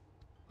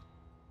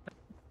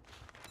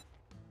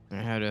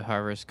 And how to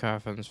harvest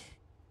coffins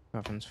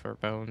for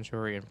bone,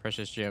 jewelry, and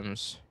precious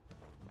gems.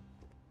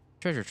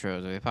 Treasure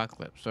troves of the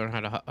apocalypse. Learn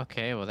how to...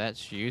 Okay, well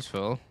that's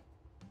useful.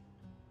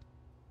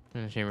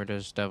 And the chamber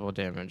does double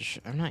damage.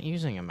 I'm not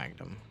using a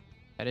magnum.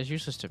 That is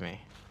useless to me.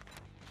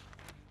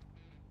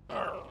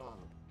 What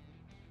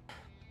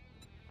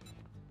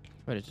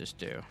does this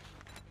do?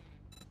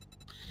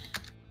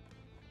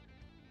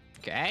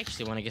 Okay, I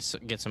actually want to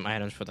get some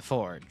items for the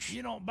forge.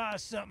 You don't buy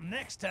something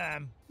next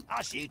time,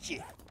 I'll shoot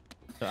you.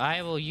 So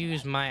I will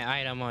use my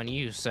item on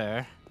you,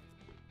 sir.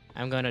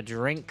 I'm gonna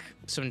drink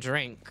some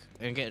drink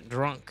and get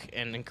drunk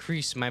and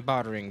increase my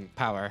bartering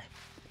power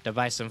to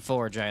buy some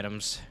forge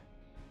items.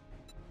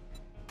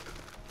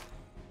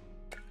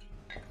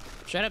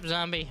 Shut up,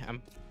 zombie.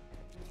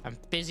 I'm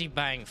busy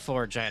buying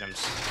forge items.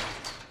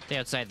 Stay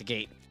outside the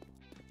gate.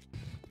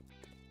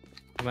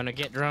 I'm gonna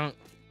get drunk.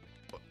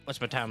 What's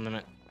my time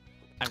limit?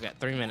 I've got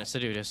 3 minutes to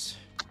do this.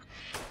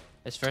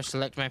 Let's first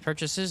select my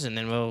purchases and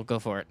then we'll go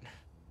for it.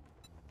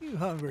 You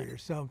hungry or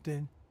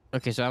something?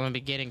 Okay, so I'm gonna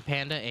be getting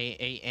Panda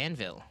a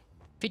anvil.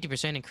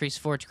 50% increased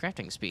forge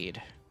crafting speed.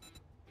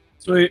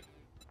 Sweet.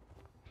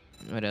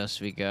 What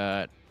else we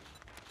got?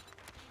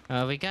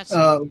 We got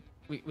some.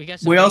 We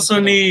got some. We things also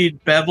for the-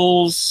 need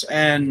bevels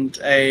and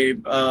a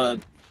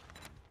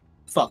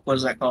fuck, what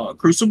is that called? A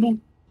crucible?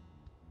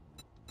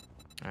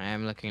 I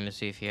am looking to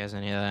see if he has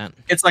any of that.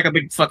 It's like a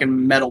big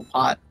fucking metal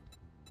pot.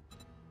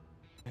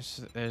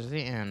 There's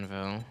the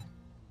anvil.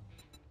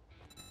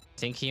 I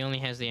think he only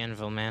has the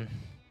anvil, man.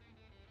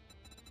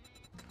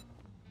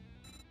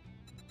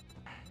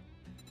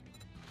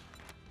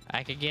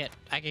 I could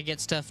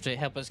get stuff to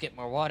help us get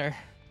more water.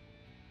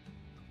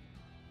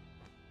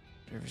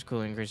 River's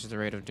cooling increases the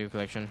rate of dew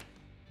collection.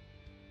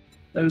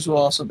 Those will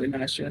also be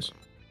nice, yes.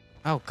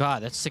 Oh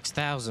god, that's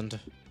 6,000.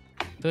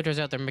 Filters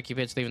out the murky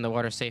bits, leaving the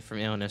water safe from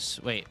illness.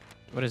 Wait,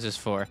 what is this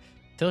for?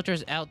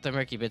 Filters out the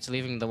murky bits,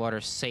 leaving the water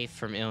safe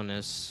from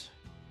illness.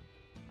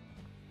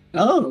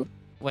 Oh.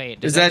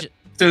 Wait, Is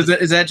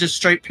that just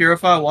straight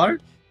purified water?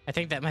 I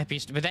think that might be,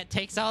 but that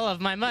takes all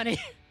of my money.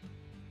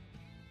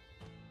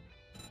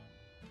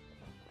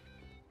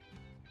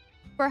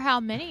 For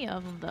how many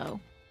of them, though?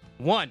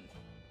 1.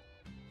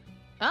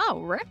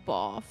 Oh, rip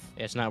off.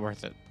 It's not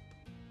worth it.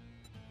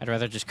 I'd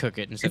rather just cook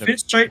it instead If of... it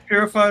straight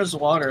purifies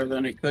water,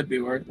 then it could be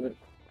worth it.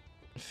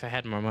 If I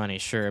had more money,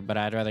 sure, but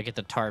I'd rather get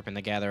the tarp and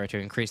the gatherer to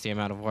increase the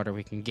amount of water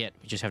we can get.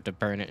 We just have to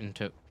burn it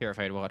into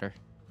purified water.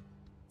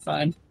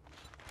 Fine.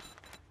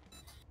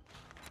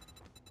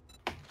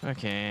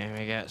 Okay,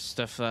 we got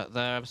stuff like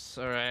that.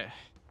 Alright.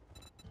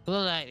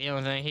 Look like the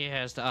only thing he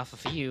has to offer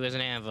for you is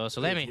an anvil,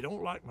 so let If me... you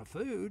don't like my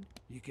food,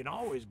 you can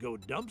always go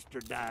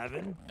dumpster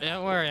diving.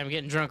 Don't worry, I'm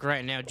getting drunk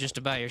right now just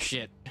to buy your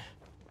shit.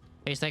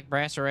 Tastes like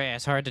brass or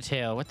ass, hard to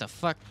tell. What the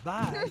fuck?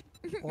 Bye.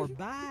 Or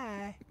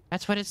bye.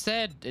 That's what it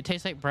said. It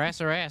tastes like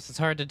brass or ass, it's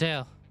hard to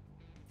tell.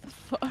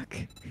 Fuck.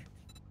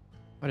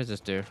 What does this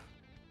do?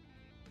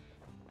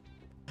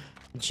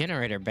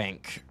 Generator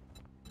bank.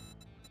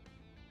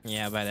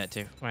 Yeah, I'll buy that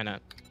too. Why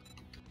not?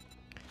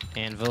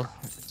 Anvil.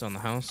 It's on the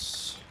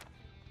house.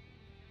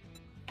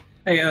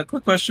 Hey,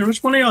 quick question.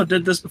 Which one of y'all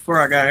did this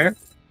before I got here?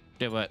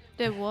 Did what?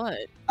 Did what?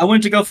 I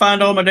went to go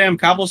find all my damn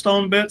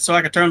cobblestone bits so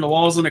I could turn the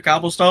walls into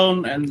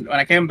cobblestone, and when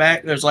I came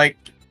back, there's like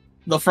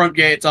the front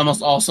gate's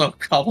almost also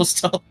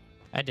cobblestone.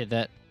 I did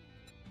that.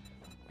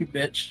 You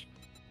bitch.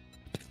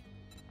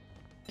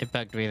 It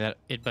bugged me that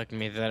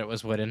it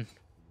was wooden.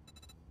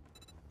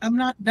 I'm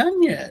not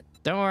done yet.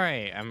 Don't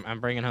worry, I'm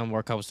bringing home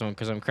more cobblestone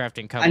because I'm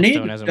crafting I need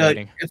cobblestone as I'm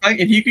waiting.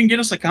 if you can get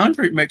us a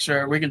concrete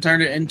mixer, we can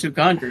turn it into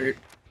concrete.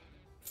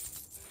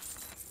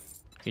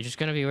 You're just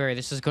gonna be wary.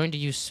 This is going to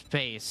use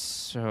space,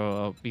 so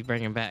I'll be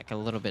bringing back a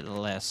little bit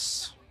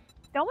less.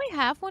 Don't we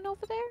have one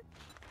over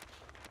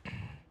there?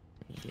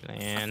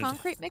 Land.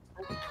 Concrete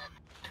mixer?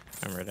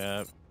 Hammer it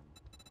up.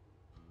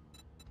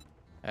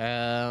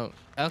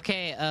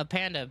 Okay,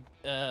 Panda.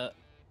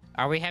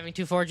 Are we having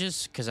 2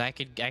 forges? Cause I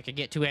could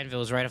get 2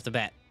 anvils right off the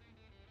bat.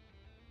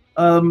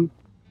 Do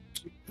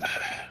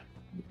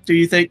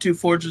you think 2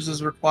 forges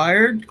is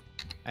required?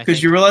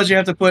 Because you realize you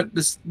have to put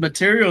this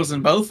materials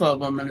in both of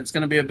them, and it's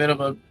going to be a bit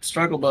of a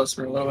struggle bus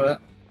for a little bit.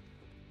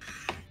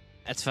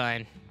 That's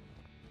fine.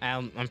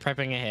 I'm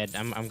prepping ahead.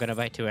 I'm gonna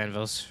buy 2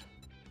 anvils.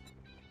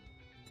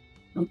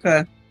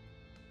 Okay.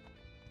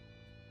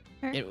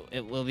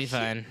 It will be Shit,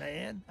 fine.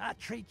 man, I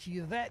treat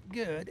you that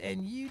good,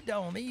 and you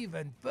don't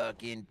even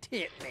fucking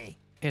tip me.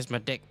 Here's my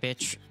dick,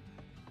 bitch.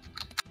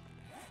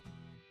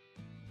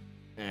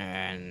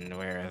 And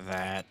wear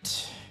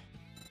that.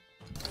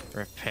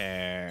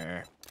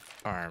 Repair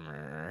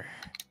armor.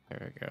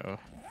 There we go.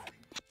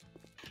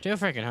 Still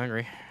freaking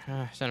hungry.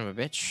 Son of a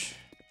bitch.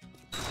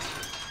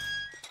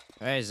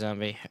 Hey,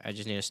 zombie. I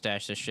just need to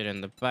stash this shit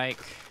in the bike.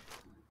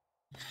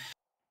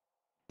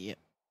 Yep.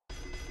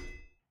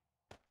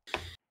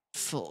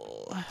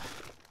 Full.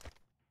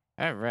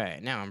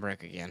 Alright, now I'm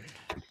broke again.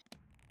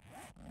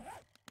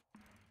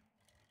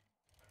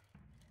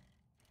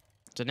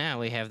 So now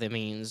we have the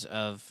means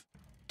of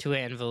 2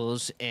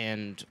 anvils,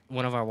 and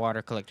one of our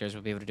water collectors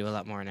will be able to do a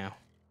lot more now.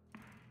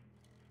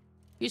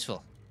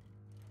 Useful.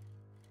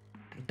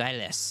 Die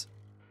less.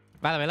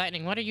 By the way,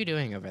 Lightning, what are you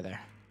doing over there?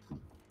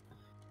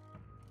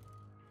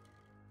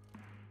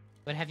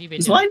 What have you been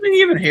Is doing? Lightning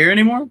even here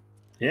anymore?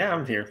 Yeah,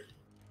 I'm here.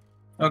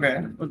 Okay.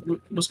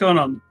 What's going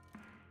on?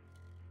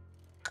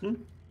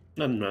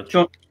 Nothing much.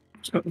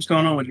 What's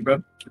going on with you,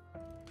 bro?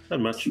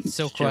 Nothing much.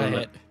 So Chilling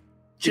quiet.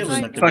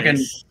 Chilling at the Fucking-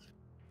 base.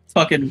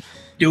 Fucking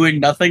doing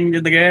nothing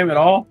in the game at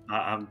all?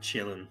 I'm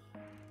chilling.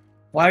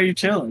 Why are you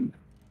chilling?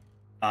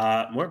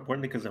 More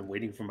importantly, because I'm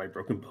waiting for my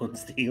broken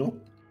bones to heal.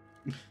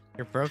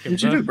 You're broken,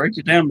 Did you bro. do? Break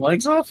your damn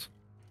legs off?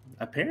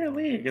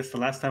 Apparently, I guess the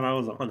last time I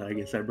was on, I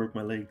guess I broke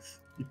my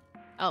legs.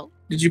 Oh.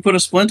 Did you put a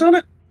splint on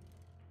it?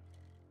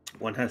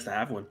 One has to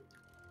have one.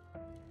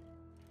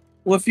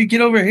 Well, if you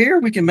get over here,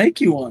 we can make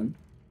you one.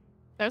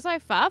 There's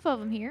like 5 of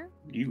them here.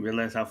 You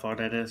realize how far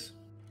that is?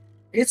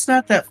 It's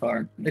not that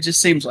far. It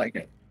just seems like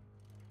it.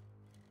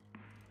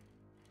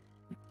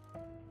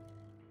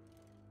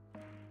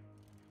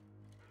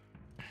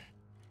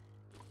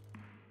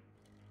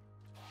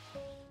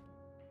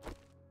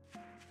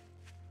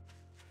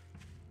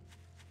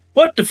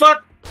 What the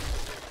fuck?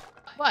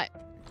 What?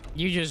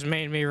 You just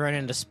made me run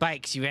into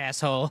spikes, you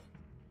asshole.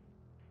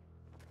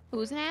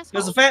 Who's an asshole?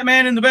 There's a fat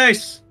man in the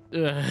base.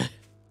 Ugh.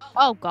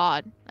 Oh,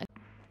 God.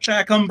 Try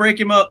to come break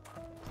him up.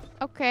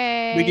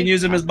 Okay. We can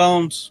use him as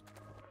bones.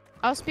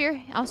 I'll spear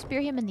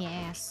him in the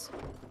ass.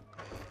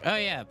 Oh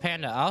yeah,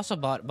 Panda. I also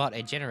bought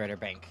a generator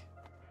bank.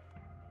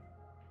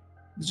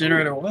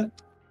 Generator what?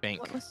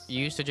 Bank. What was-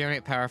 Used to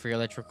generate power for your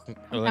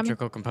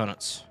electrical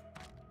components.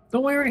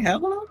 Don't we already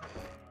have one?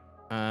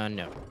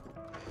 No.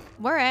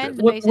 We're at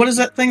the What is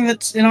that thing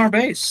that's in our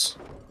base?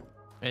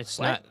 It's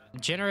What?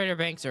 not. Generator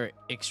banks are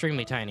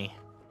extremely tiny.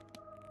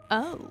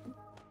 Oh.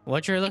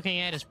 What you're looking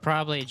at is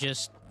probably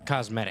just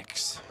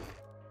cosmetics.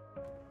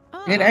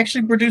 Oh. It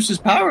actually produces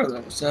power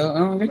though, so I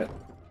don't get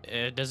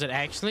it. Does it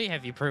actually?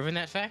 Have you proven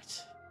that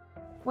fact?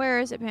 Where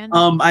is it,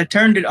 Panda? I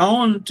turned it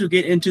on to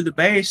get into the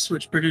base,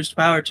 which produced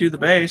power to the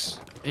base.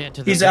 Yeah,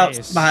 to the He's out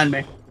base. behind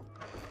me.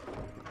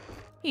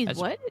 He's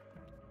that's- what?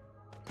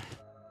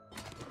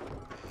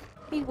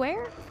 He's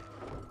where?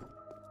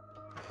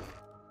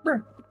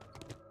 Bruh.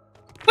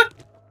 What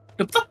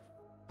the fuck?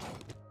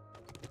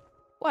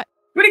 What?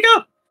 Where'd he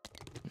go?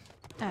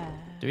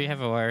 Do we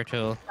have a wire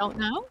tool? Don't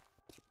know.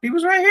 He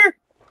was right here.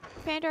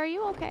 Panda, are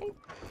you okay?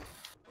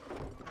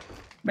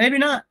 Maybe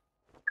not.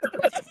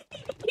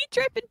 He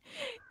tripping.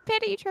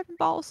 Panda, you tripping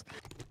balls.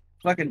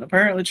 Fucking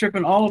apparently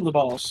tripping all of the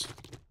balls.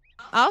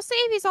 I'll see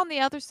if he's on the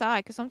other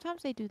side, because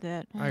sometimes they do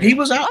that. Okay. He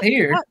was out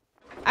here.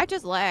 I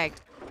just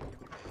lagged.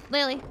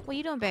 Lily, what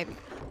you doing, baby?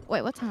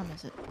 Wait, what time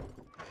is it?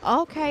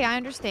 Okay, I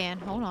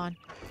understand. Hold on.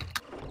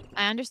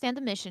 I understand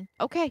the mission.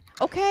 Okay,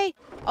 okay,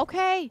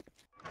 okay.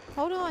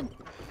 Hold on.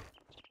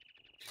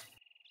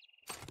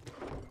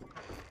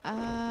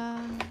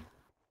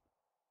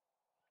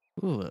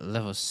 Ooh,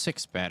 level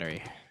 6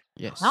 battery.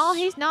 Yes. No,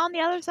 he's not on the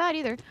other side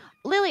either.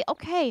 Lily,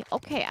 okay,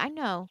 okay, I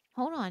know.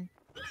 Hold on.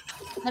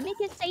 Let me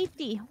get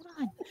safety. Hold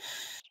on.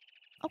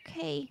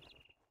 Okay.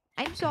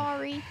 I'm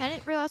sorry. I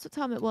didn't realize what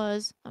time it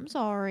was. I'm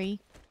sorry.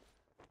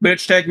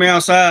 Bitch, take me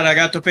outside. I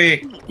got to pee.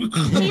 She's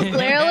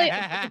literally,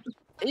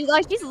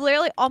 she's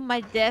literally on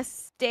my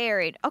desk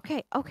staring.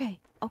 Okay, okay,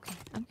 okay.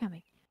 I'm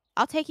coming.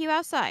 I'll take you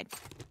outside.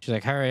 She's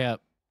like, hurry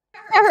up.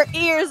 Her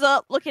ears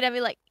up, looking at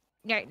me like,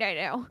 no, no,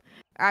 no. All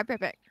right,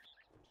 perfect.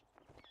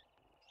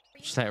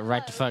 She's like,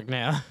 right the fuck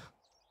now.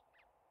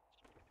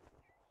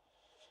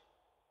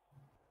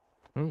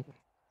 Ooh.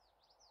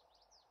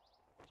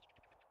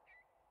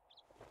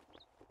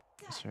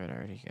 That's what I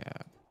already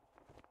got.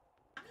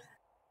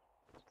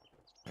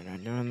 We're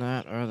not doing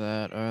that or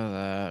that or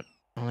that.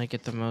 Only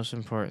get the most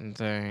important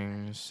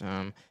things.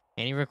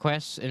 Any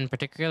requests in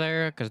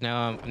particular? Because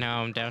now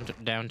I'm down to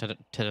the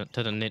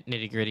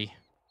nitty gritty.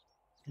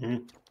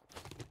 Mm.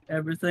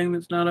 Everything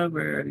that's not over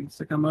here needs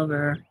to come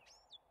over here.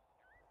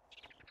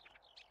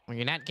 Well,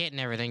 you're not getting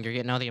everything. You're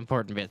getting all the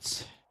important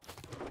bits.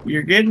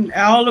 You're getting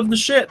all of the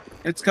shit.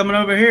 It's coming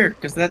over here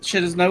because that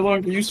shit is no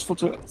longer useful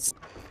to us.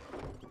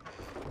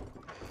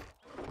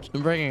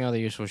 I'm bringing all the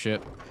useful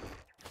shit.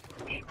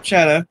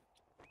 Shadow,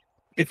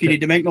 if you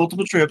need to make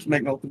multiple trips,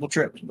 make multiple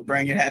trips. But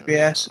bring your happy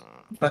ass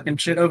fucking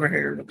shit over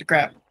here with the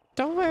crap.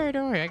 Don't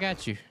worry. I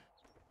got you.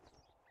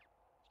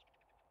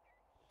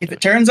 If it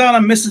turns out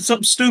I'm missing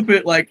something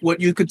stupid, like what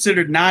you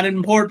considered not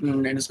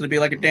important, and it's gonna be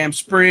like a damn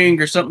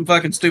spring or something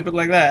fucking stupid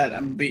like that,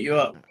 I'm gonna beat you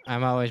up.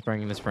 I'm always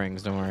bringing the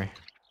springs. Don't worry.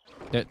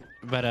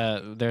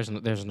 But there's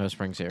no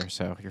springs here,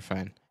 so you're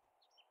fine.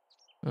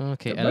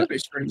 Okay. There better be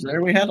springs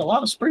there. We had a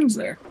lot of springs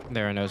there.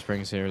 There are no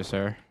springs here,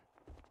 sir.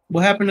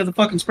 What happened to the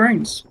fucking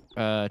springs?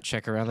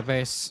 Check around the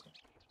base.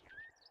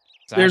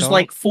 There's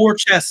like 4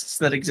 chests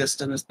that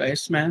exist in this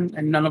base, man,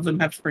 and none of them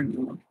have springs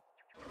in them.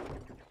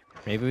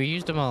 Maybe we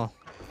used them all.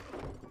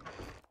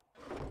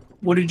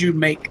 What did you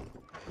make,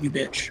 you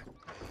bitch?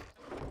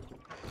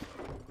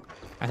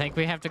 I think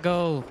we have to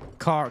go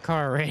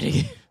car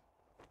ready.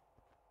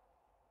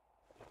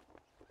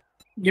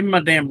 Give me my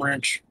damn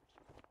wrench.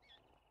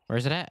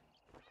 Where's it at?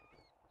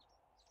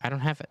 I don't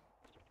have it.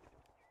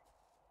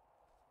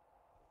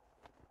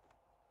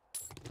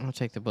 I'll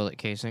take the bullet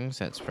casings.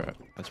 That's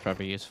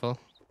probably useful.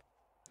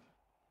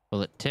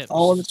 Bullet tips.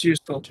 All of it's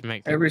useful. To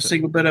make Every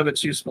single bit of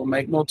it's useful.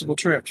 Make multiple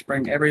trips.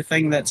 Bring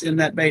everything that's in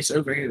that base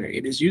over here.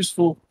 It is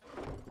useful.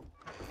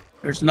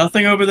 There's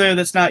nothing over there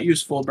that's not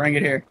useful. Bring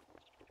it here.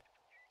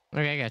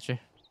 Okay, I got you.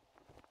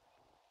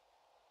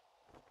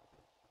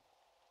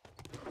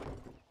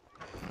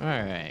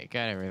 Alright,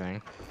 got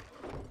everything.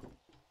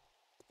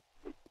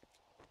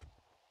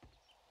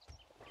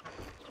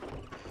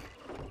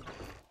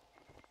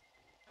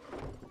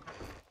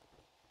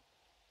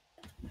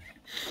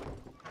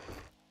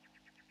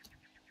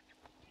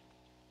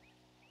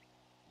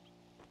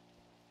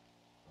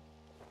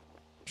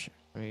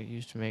 We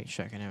used to make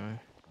checking ammo.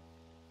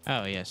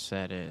 Oh, yes,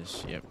 that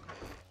is. Yep.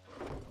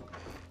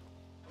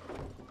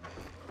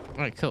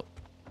 Alright, cool.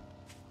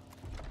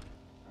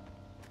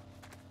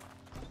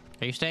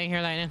 Are you staying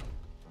here, Lightning?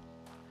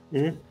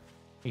 Mm?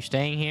 You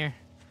staying here?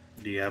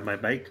 Do you have my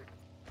bike?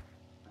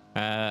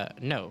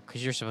 No,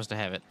 because you're supposed to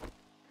have it.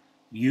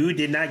 You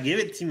did not give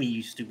it to me,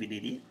 you stupid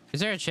idiot. Is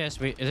there a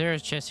chest? Is there a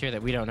chest here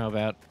that we don't know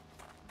about?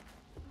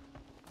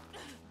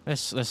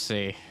 Let's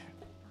see.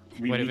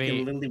 We Would it can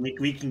be- literally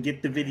we can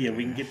get the video.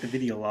 We can get the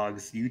video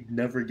logs. You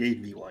never gave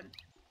me one.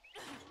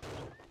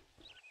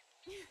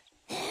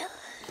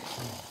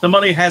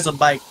 Somebody has a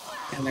bike,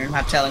 and they're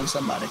not telling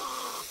somebody.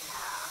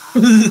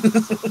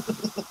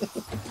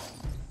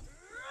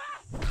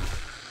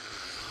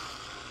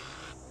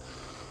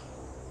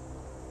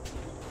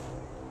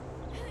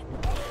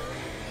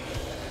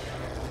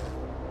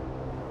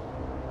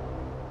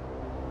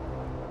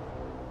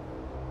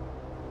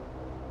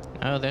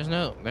 Oh,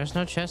 there's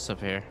no chests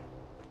up here.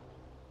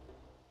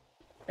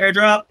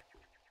 Airdrop.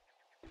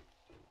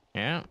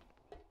 Yeah.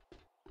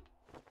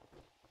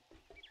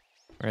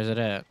 Where's it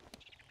at?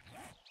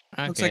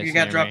 Looks Okay, like you it's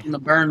got near dropped me. in the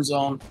burn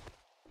zone.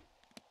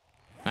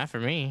 Not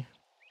for me.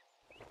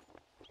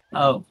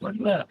 Oh, look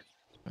at that.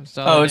 That's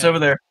all I Oh, it's got. over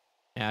there.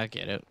 Yeah, I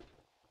get it.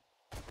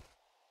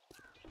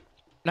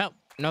 Nope,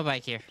 no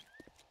bike here.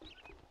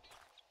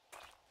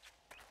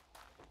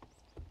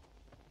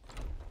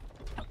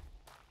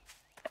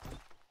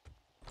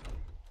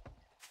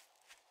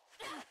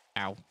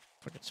 Ow,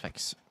 put its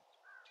fix.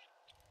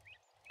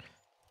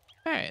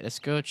 Alright, let's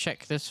go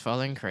check this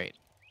falling crate.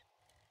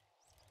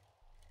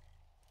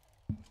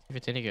 If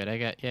it's any good,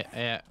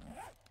 I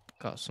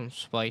got some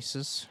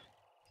spices.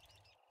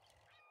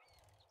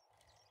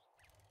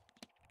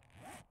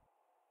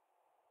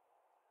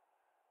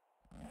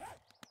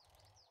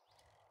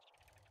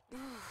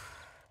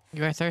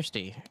 You are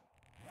thirsty.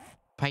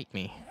 Bite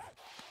me.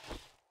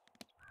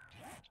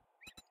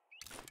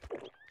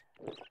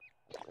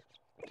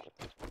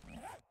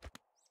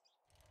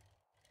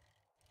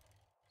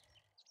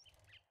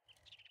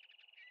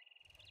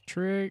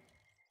 Trick.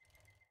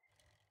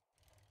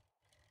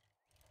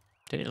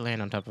 Did it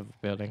land on top of a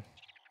building?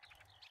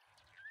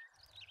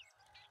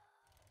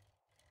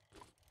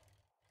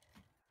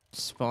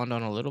 Spawned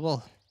on a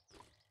little.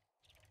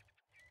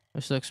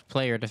 This looks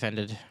player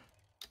defended.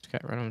 It's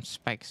got random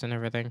spikes and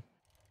everything.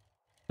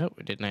 Nope,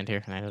 it didn't land here.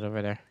 It landed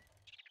over there.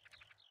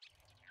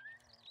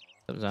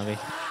 Some zombie.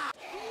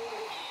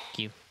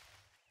 Q.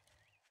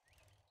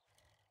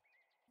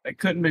 It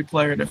couldn't be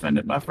player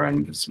defended, my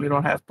friend, because we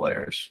don't have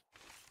players.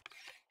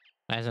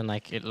 As in,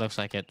 like, it looks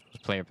like it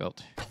was player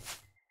built.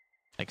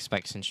 Like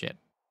spikes and shit.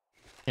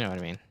 You know what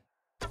I mean?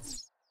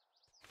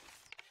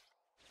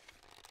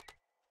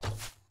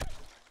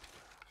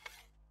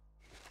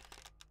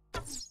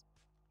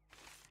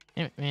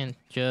 Damn it, man.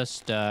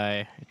 Just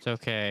die. It's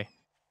okay.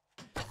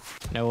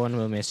 No one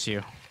will miss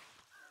you.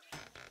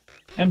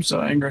 I'm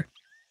so angry.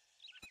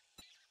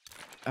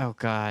 Oh,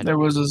 God. There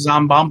was a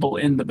zombomble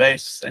in the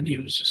base, and he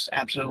was just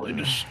absolutely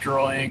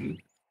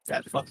destroying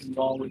that fucking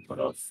wall we put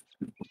up.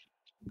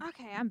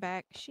 Okay, I'm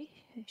back. She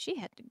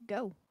had to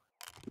go.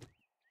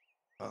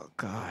 Oh,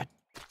 God.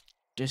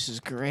 This is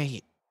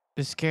great.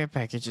 This care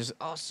package is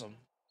awesome.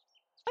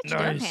 What you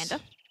doing, Panda?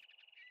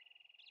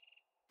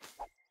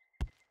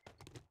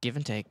 Give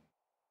and take.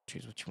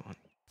 Choose what you want.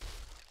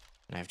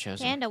 And I've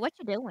chosen. Panda, what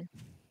you doing?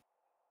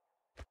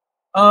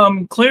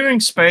 Clearing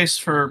space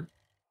for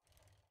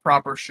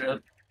proper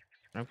shit,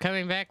 I'm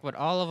coming back with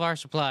all of our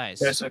supplies.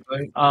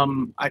 basically.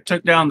 I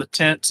took down the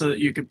tent so that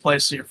you could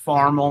place your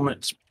farm on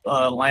its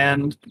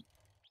land.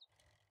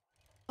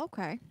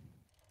 Okay.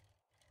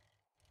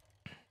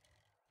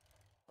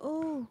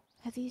 Oh,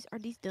 are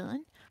these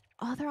done?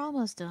 Oh, they're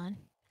almost done.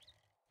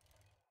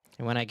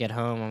 And when I get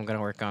home, I'm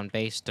gonna work on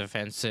base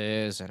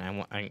defenses, and I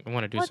want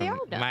to do Oh, they're some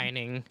all done.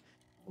 mining.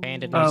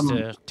 Panda Ooh. needs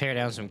to tear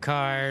down some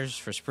cars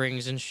for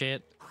springs and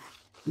shit.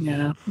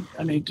 Yeah,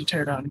 I need to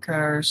tear down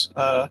cars.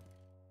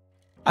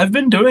 I've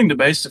been doing the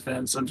base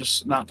defense. I'm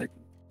just not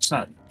it's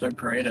not the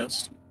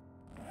greatest.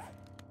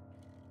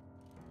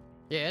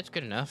 Yeah, it's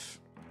good enough.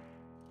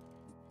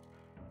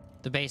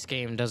 The base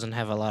game doesn't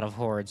have a lot of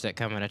hordes that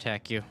come and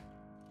attack you.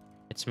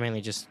 It's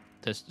mainly just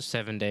the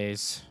 7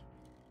 days.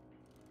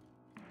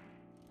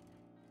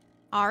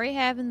 Are we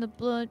having the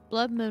blood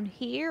moon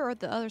here or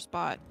the other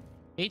spot?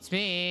 Eats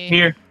me.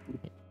 Here,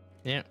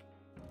 Yeah.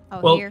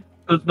 Oh, Well, here.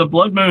 the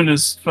blood moon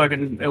is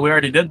fucking. We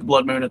already did the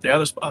blood moon at the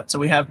other spot, so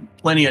we have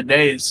plenty of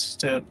days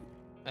to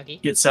Okay.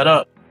 get set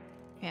up.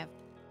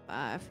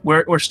 5.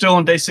 We're still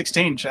on day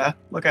 16, Sha.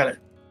 Look at it.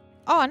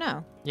 Oh, I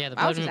know. Yeah, the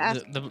I was blood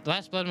just moon, the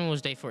last blood moon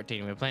was day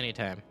 14. We have plenty of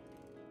time.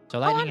 So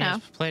I Lightning know.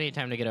 has plenty of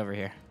time to get over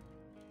here.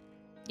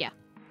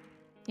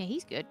 Yeah,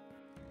 he's good.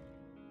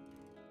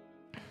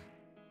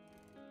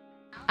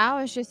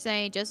 I was just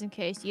saying, just in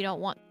case we don't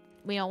want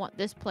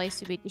this place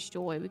to be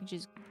destroyed, we can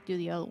just do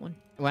the other one.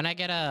 When I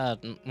get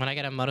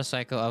a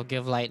motorcycle, I'll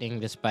give Lightning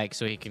this bike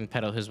so he can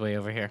pedal his way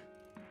over here.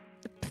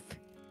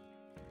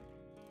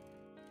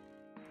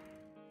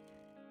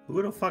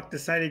 Who the fuck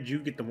decided you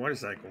get the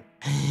motorcycle?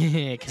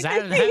 Because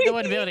I'm the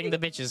one building the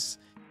bitches.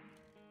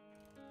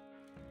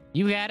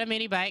 You got a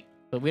mini bike,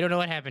 but we don't know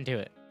what happened to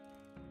it.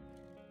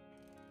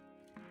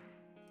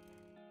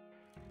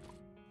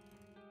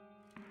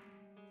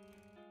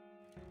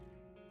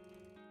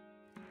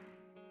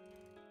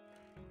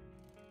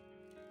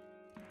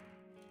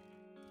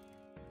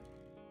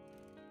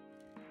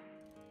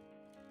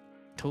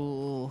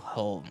 To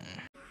home.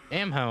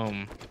 Am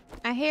home.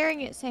 I'm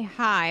hearing it say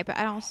hi, but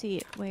I don't see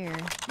it where.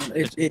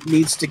 It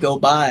needs to go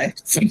by.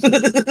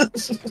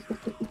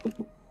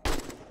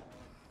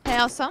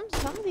 Hell, some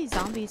of these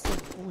zombies say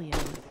Julio.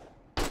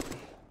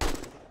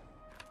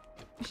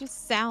 It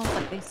just sounds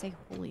like they say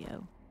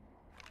Julio.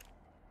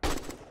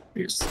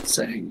 You're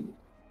saying.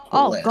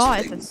 Oh last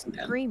God, thing, it's a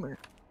man. screamer.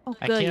 Oh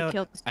I good, you killed-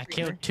 killed the I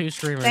screamer. killed 2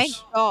 screamers. Thank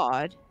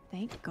God.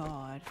 Thank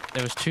God.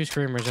 There was 2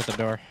 screamers at the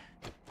door.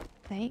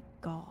 Thank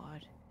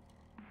God.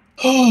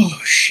 Oh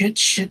shit!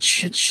 Shiitake!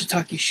 Shit!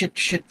 Shiitake! Shit!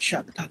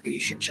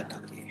 Shiitake! Shit!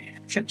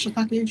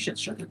 Shiitake! Shit!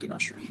 Shiitake!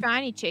 Not sure.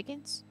 Shiny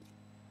chickens.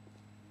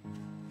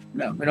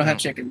 No, we don't have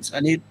chickens. I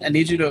need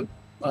you to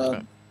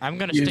I'm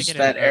gonna use stick it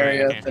that in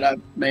area okay. that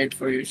I've made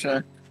for you,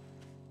 Sha.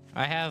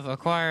 I have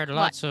acquired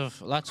What?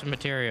 lots of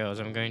materials.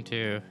 I'm going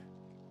to.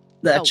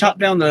 Oh, Chop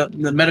down the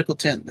medical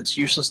tent that's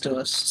useless to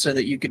us, so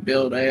that you could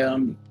build a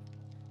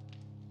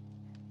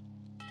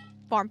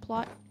Farm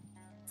plot.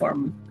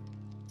 farm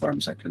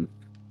section.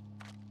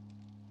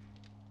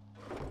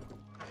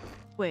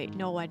 Wait,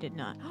 no, I did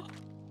not.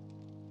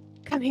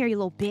 Come here, you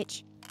little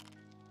bitch.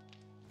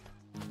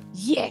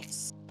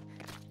 Yes.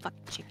 Fucking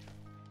chicken.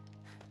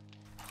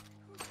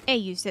 Hey,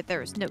 you said there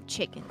was no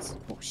chickens.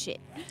 Oh shit.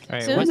 All As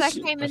right, soon as I what's-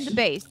 came into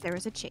base, there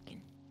was a chicken.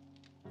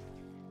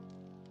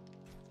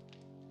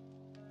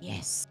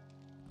 Yes.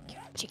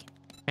 Chicken.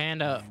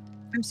 Panda,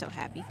 I'm so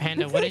happy.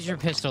 Panda, what is your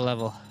pistol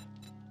level?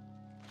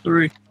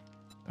 3.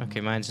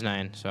 Okay, mine's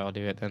 9, so I'll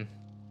do it then.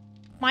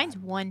 Mine's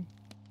 1.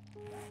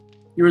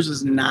 Yours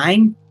is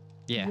 9?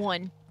 Yeah.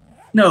 1.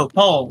 No,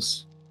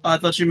 Paul's. I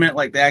thought you meant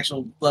like the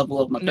actual level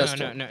of my No,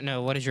 pistol.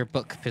 no. What is your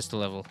book pistol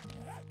level?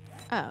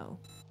 Oh.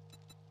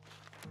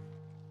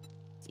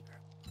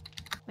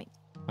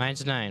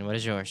 Mine's 9. What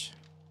is yours?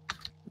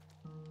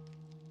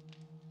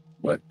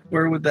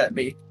 Where would that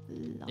be?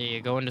 Yeah,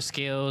 you go into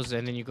skills,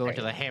 and then you go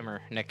into the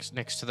hammer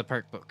next to the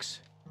perk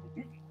books.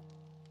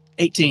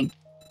 18.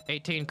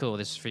 18, cool.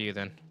 This is for you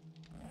then.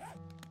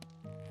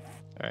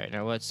 All right,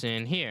 now what's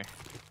in here?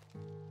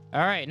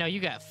 All right, no, you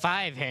got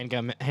 5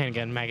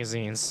 handgun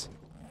magazines.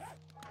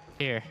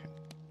 Here,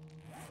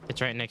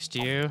 it's right next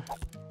to you.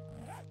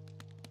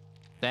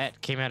 That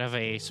came out of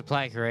a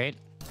supply crate.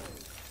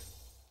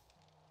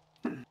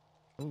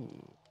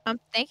 Ooh. I'm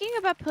thinking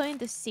about putting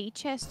the sea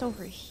chest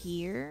over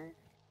here.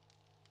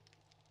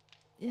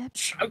 Yep.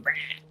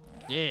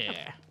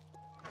 Yeah.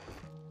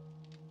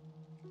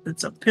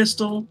 It's a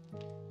pistol.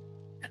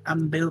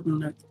 I'm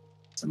building it.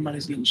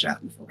 Somebody's getting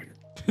shot before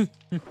you.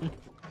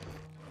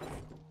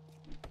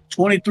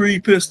 23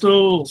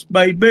 pistols,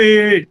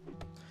 baby.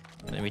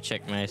 Let me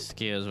check my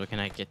skills. What can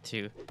I get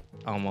to?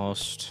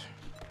 Almost.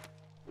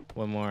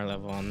 One more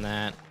level on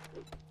that.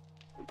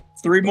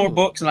 3 more Ooh,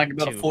 books and I can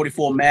build 2. a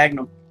 44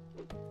 Magnum.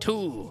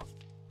 2.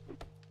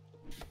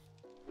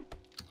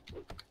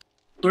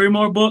 3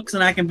 more books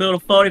and I can build a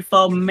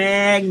 44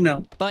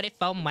 Magnum.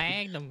 44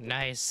 Magnum.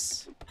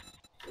 Nice.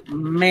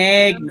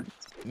 Magnum.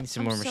 Need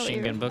some I'm more so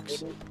machine gun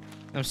books. irritated.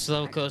 I'm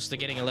so close to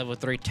getting a level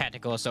 3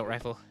 tactical assault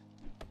rifle.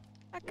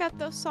 I got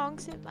those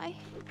songs in my...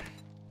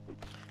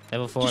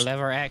 Level 4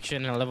 lever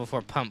action and a level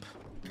 4 pump.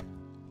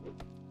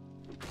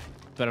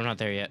 But I'm not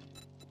there yet.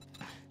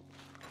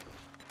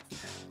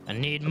 I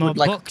need more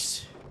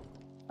books.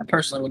 I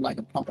personally would like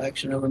a pump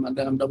action over my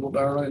damn double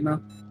barrel right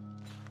now.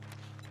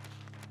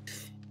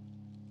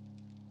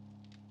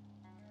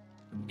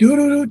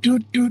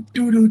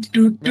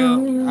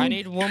 No, I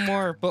need one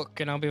more book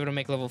and I'll be able to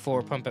make level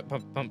 4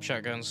 pump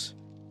shotguns.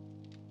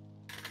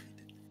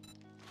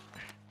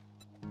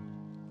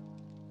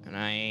 And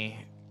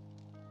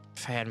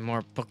if I had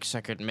more books,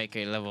 I could make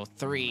a level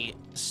 3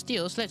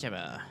 steel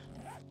sledgehammer.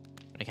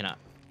 I cannot.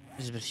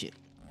 This is bullshit.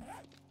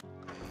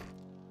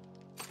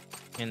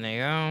 In they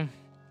go.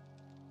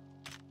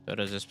 So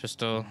does this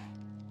pistol.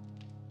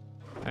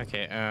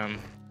 Okay,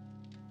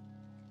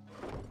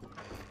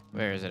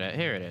 where is it at?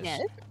 Here it is. Yeah,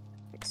 this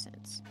makes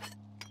sense.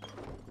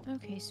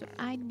 Okay, so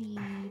I need...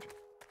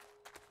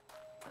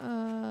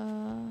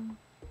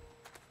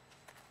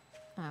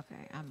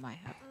 Okay, I might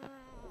have that.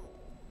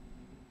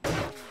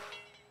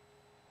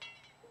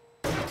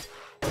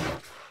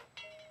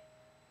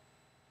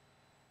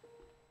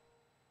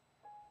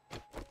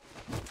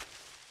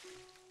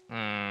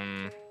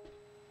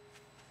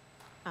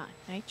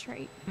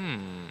 Nitrate.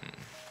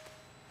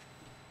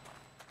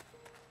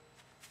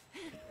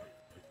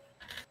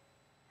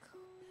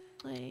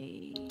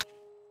 Clay.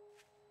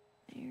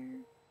 There.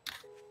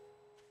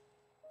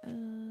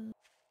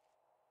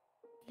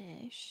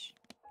 Fish.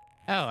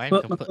 Oh, I'm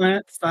Put my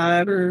plant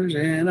fibers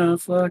in a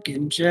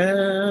fucking chest.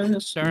 And I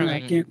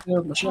Starving. can't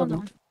build my Hold shovel.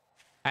 on.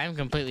 I'm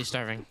completely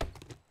starving.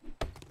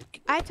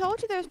 I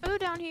told you there's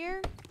food down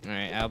here. All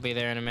right, I'll be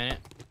there in a minute.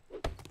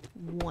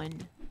 1.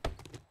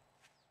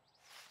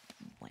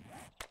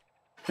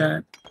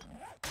 Okay.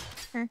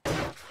 Huh.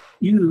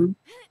 You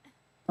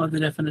are the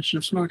definition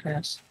of smart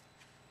ass.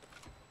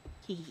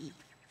 Thank you.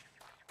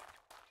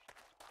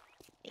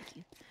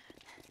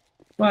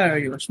 Why are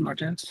you a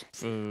smart ass?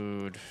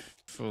 Food,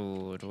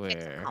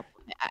 where?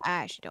 I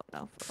actually don't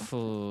know.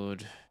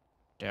 Food,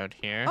 down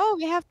here. Oh,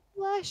 we have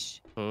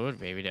flesh. Food,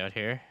 maybe down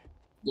here.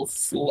 The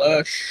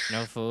flesh.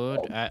 No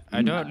food. I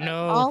don't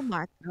know. Oh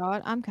my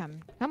god, I'm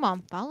coming. Come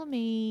on, follow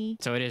me.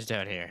 So it is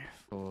down here.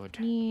 Food.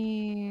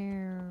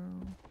 Yeah.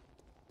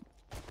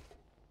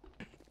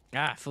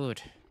 Ah, food.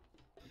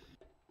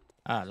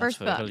 Ah, that's First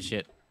food. button. Holy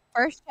shit.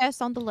 First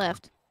chest on the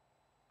left.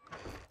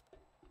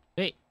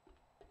 Hey.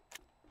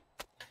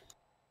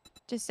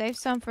 Just save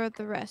some for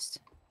the rest.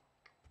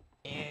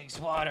 Eggs,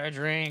 water,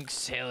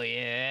 drinks. Hell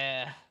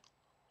yeah.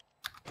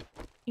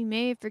 You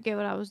may forget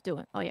what I was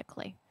doing. Oh yeah,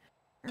 clay.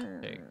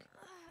 Take.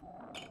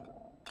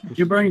 Did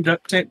you bring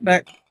duct tape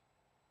back?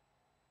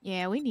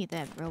 Yeah, we need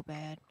that real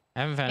bad.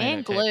 I haven't found And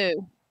any duct tape.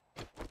 glue.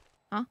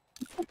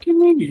 What do you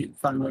mean you didn't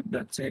find what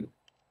duct tape?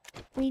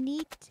 We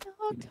need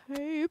duct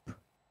tape.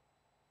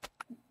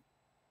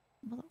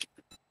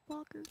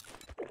 Motherfucker.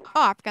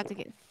 Oh, I forgot to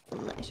get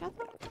flesh. I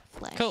thought I got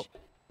flesh. Cool.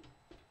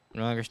 I'm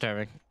no longer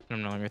starving.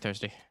 I'm no longer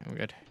thirsty. I'm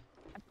good.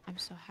 I'm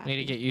so I happy. need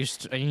to get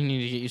used. You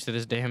need to get used to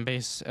this damn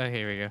base. Oh,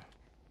 here we go.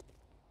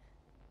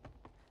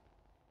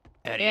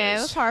 There Yeah, it it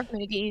is. was hard for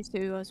me to get used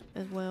to as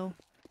well.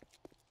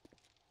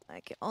 I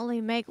can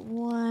only make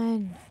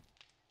 1.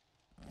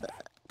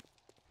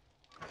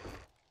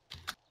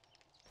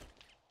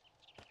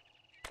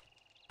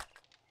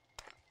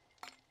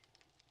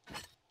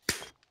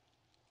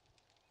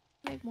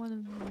 Make more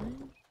than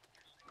 1.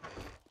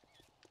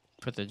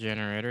 Put the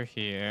generator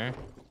here.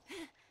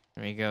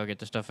 Let me go get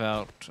the stuff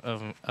out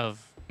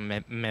of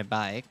my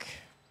bike.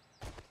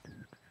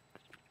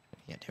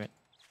 Yeah, damn it.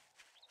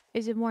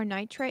 Is it more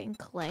nitrate and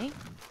clay?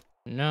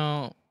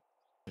 No.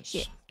 It's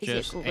Shit. Is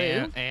just it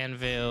glue?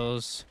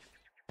 anvils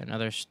and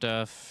other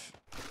stuff.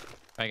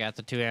 I got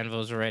the 2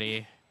 anvils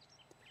ready.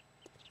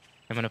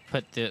 I'm gonna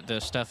put the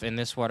stuff in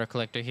this water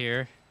collector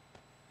here.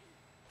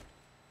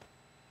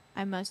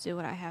 I must do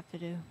what I have to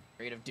do.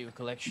 Rate of dew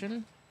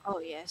collection. Oh,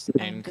 yes.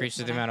 And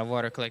increases the amount of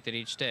water collected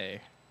each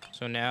day.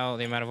 So now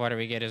the amount of water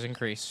we get is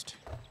increased.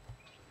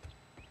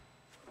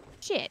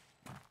 Shit.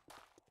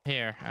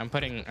 Here, I'm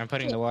putting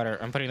the water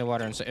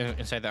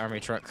inside the army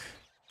truck.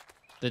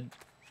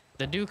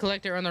 The dew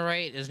collector on the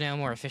right is now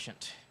more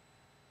efficient.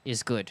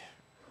 Is good.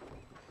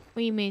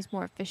 What do you mean it's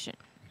more efficient?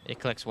 It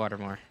collects water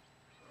more.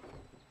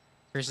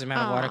 Increases the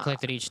amount of water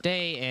collected each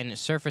day, and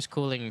surface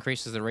cooling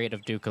increases the rate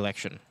of dew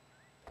collection.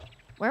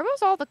 Where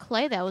was all the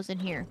clay that was in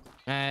here?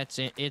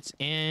 It's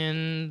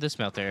in the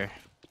smelter.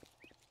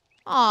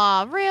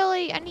 Aw,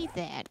 really? I need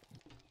that.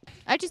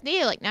 I just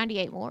needed like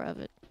 98 more of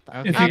it.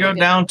 Okay. If you go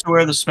down to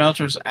where the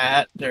smelter's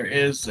at, there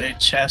is a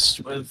chest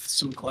with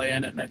some clay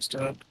in it next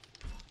to it.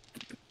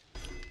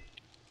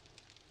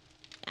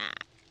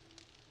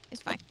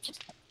 It's fine.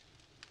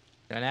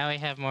 So now we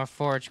have more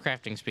forge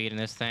crafting speed in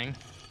this thing.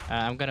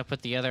 I'm gonna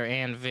put the other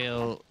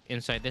anvil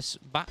inside this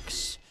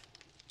box.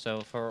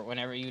 So for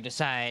whenever you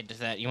decide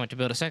that you want to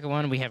build a second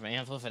one, we have an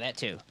anvil for that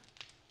too.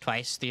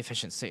 Twice the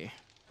efficiency.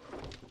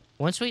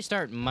 Once we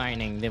start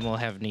mining, then we'll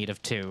have need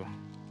of 2.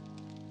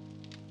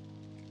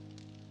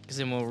 Because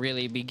then we'll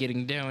really be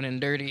getting down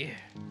and dirty.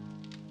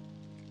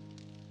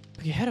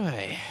 Okay, how do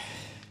I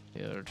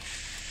build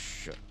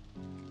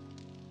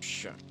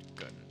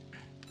shotgun?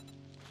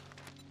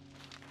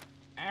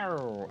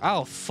 Ow!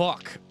 Oh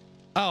fuck!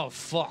 Oh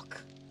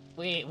fuck!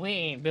 We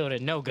ain't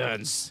building no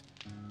guns.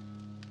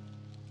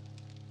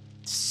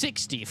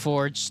 60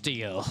 forged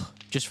steel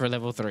just for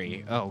level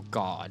 3. Oh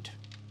god.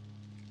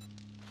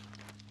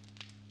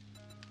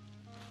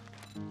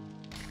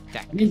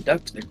 I need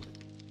duct tape.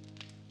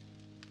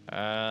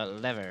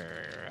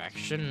 Lever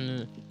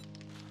action.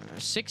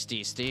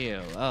 60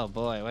 steel. Oh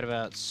boy, what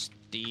about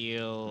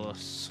steel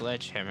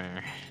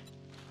sledgehammer?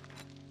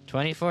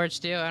 20 forged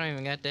steel. I don't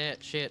even got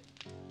that shit.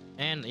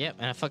 And yep,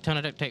 and a fuck ton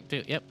of duct tape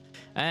too. Yep.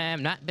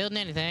 I'm not building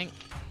anything.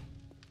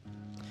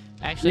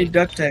 Actually, Need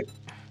duct tape.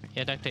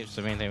 yeah, duct tape's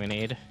the main thing we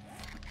need.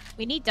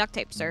 We need duct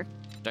tape, sir.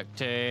 Duct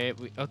tape.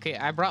 Okay,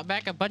 I brought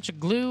back a bunch of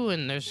glue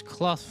and there's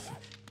cloth.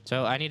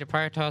 So I need to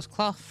prioritize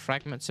cloth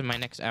fragments in my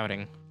next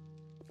outing.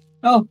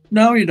 Oh,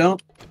 no, you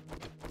don't.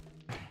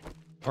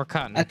 Or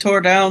cotton. I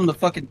tore down the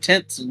fucking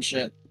tents and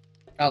shit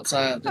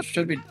outside. There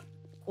should be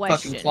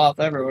Question. fucking cloth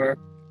everywhere.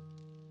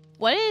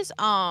 What is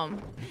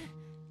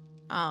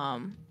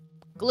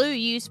glue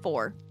used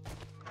for?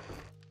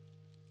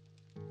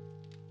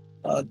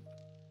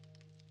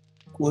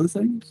 Glue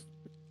things?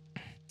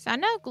 So I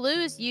know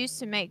glue is used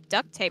to make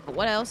duct tape, but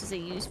what else is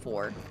it used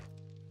for?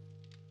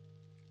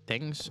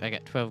 Things. I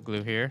got 12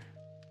 glue here.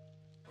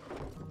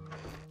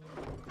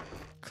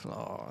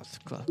 Cloth.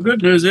 The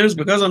good news is,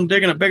 because I'm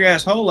digging a big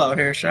ass hole out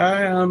here,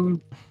 Shy, Oh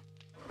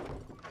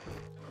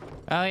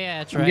yeah,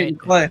 that's I'm right. getting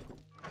clay.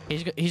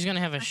 He's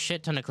gonna have a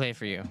shit ton of clay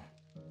for you.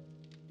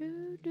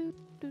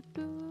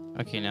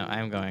 Okay, now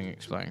I'm going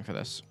exploring for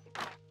this.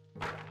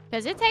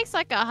 Because it takes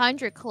like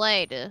 100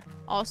 clay to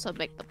also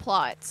make the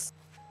plots.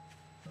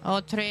 Oh,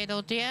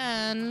 Tredo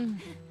Tian.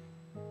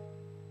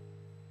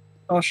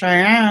 Oh,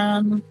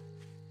 Cheyenne.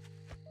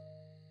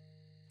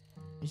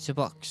 It's a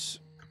box.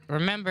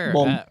 Remember,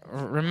 Boom.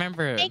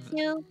 remember, Thank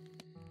you.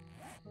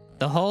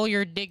 the hole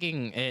you're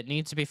digging, it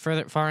needs to be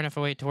far enough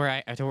away to where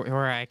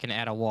I can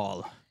add a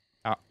wall.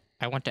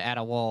 I want to add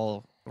a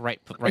wall right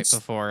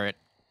before it.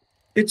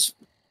 It's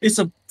 3.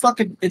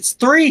 Is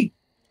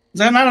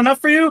that not enough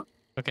for you?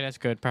 Okay, that's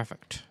good.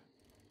 Perfect.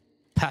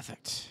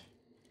 Perfect.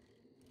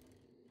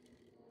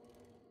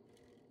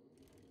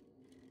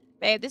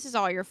 Babe, this is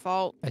all your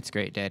fault. That's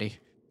great, Daddy.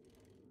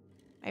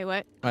 Hey,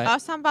 what? What? I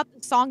was talking about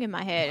the song in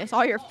my head. It's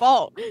all your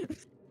fault.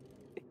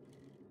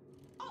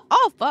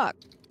 Oh, fuck.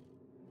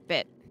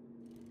 Bit.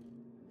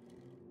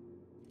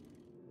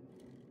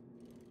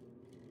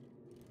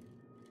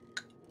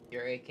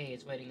 Your AK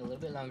is waiting a little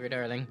bit longer,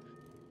 darling.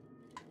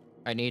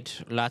 I need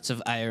lots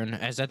of iron.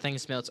 As that thing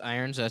smelts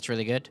iron, so that's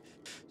really good.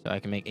 So I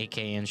can make AK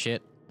and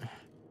shit.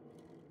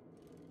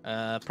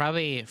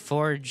 Probably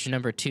forge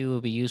number 2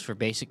 will be used for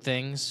basic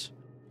things.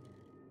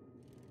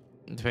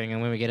 Depending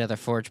on when we get other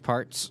forge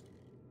parts.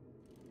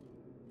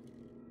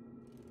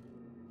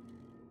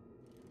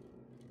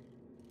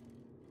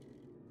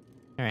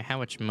 Alright, how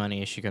much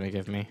money is she gonna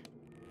give me?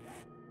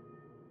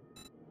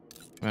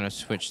 I'm gonna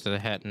switch to the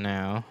hat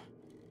now.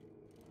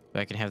 So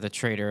I can have the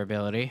trader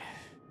ability.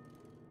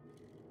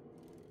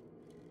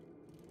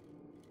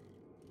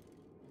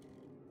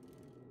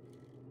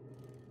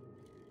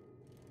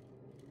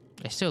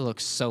 I still look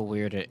so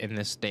weird in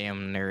this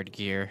damn nerd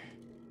gear.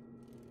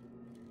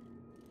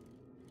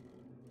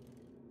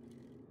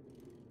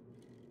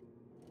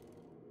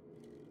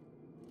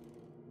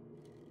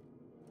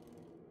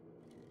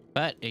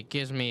 But it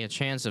gives me a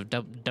chance of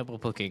double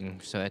booking,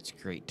 so that's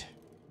great.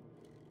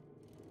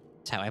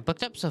 That's how I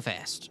booked up so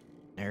fast.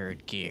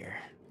 Nerd gear.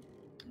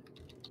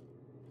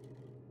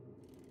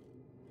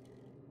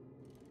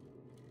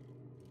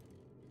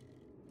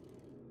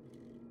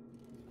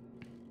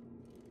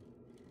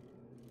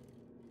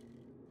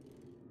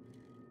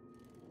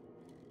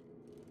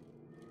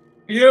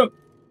 You.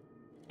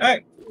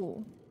 Hey,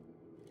 Ooh.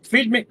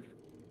 feed me.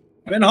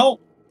 I'm in the hole.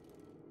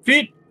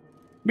 Feed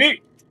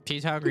me.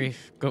 He's hungry.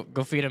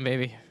 Go feed him,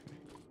 baby.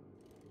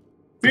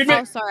 Feed me.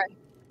 Oh, sorry.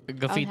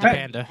 Go feed I'll the have-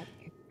 panda.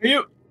 Hey,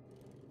 you.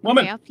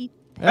 Woman. Okay, I'll feed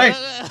Hey.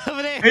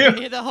 Over there,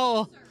 Hey. in the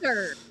hole.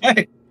 her.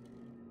 Hey.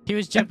 He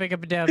was jumping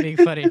up and down, being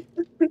funny.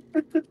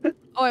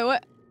 Oh, wait,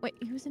 what? Wait,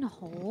 he was in a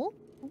hole?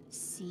 Let's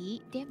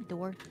see. Damn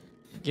door.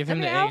 Give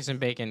him the Okay, Al. eggs and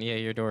bacon. Yeah,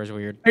 your door is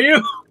weird. Hey,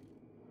 you.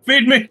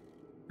 Feed me.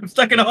 I'm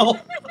stuck in a hole.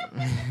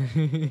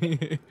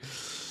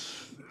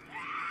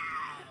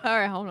 All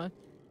right, hold on.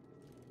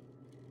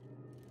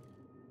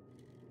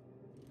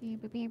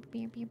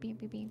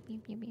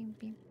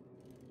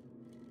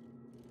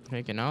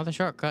 Making all the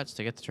shortcuts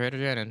to get to Trader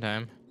Jen in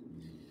time.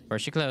 Where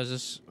she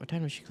closes. What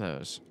time does she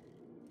close?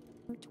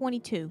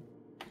 22.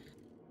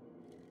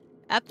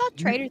 I thought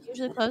traders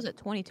usually close at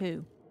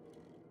 22.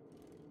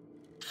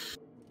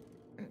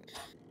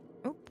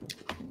 Oh.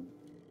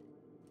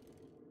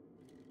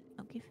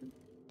 I'll give him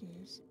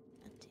this.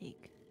 I'll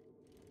take.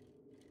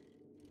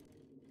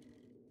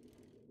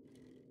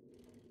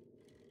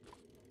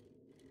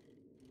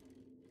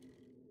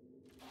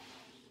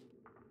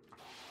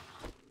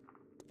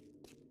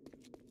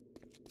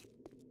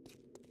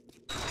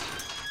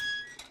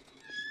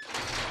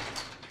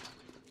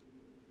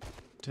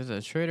 To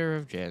the Trader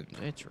of Jen.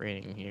 It's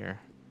raining here.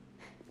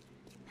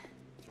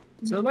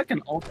 Is there like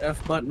an Alt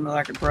F button that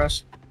I can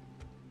press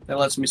that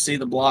lets me see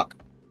the block?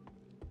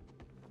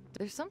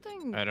 There's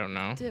something I don't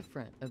know.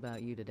 different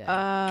about you today.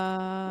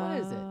 What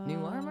is it?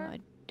 New armor? I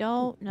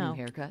don't New know.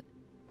 haircut?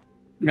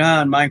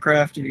 Nah, in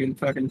Minecraft you can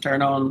fucking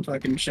turn on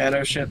fucking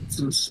shadow shits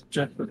and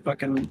shit with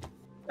fucking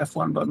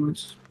F1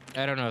 buttons.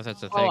 I don't know if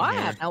that's a Oh, thing I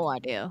here. have no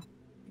idea.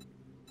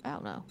 I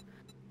don't know.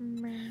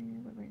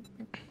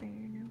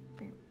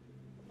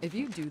 If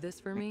you do this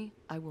for me,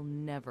 I will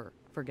never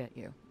forget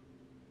you.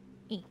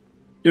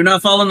 Do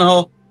not fall in the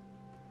hole.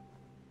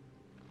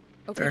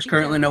 Okay, There's be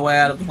currently careful. no way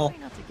out of the hole. Try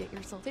not to get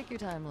yourself. Take your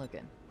time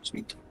looking.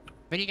 Sweet.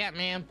 What do you got,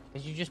 ma'am?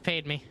 'Cause you just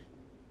paid me.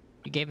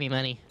 You gave me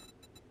money.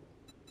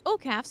 Oh,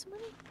 can I have some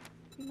money?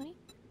 Free money?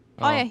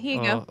 Oh, yeah, here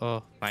you go.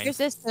 Oh, fine. Here's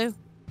this too.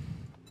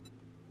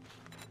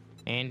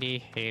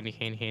 Handy.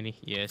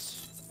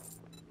 Yes.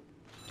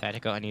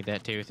 Tactical, I need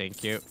that too.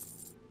 Thank you.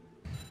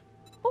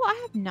 Oh, I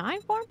have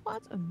 9 farm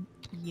plots.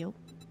 Yep.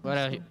 What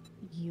else? Yep.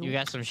 You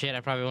got some shit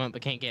I probably want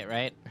but can't get,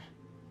 right?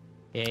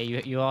 Yeah,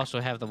 you also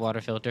have the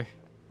water filter.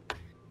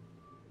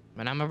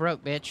 But I'm a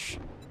broke bitch.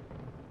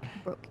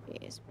 Broke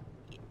ass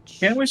bitch.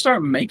 Can't we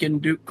start making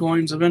Duke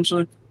coins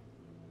eventually?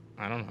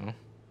 I don't know.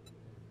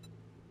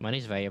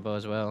 Money's valuable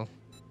as well.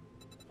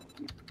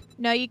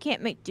 No, you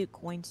can't make Duke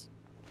coins.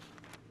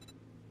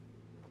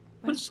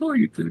 What store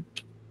you could?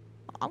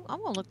 I'm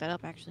gonna look that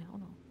up actually.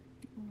 Hold on.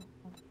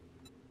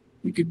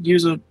 You could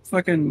use a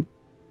fucking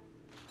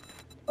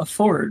a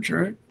forge,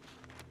 right?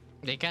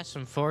 They got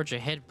some Forge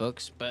Ahead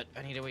books, but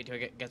I need to wait till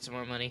I get some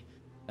more money.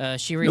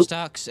 She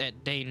restocks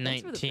at day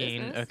Thanks for the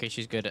 19. business. Okay,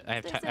 she's good. I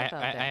have Stay safe out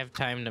I there. have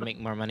time to make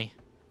more money.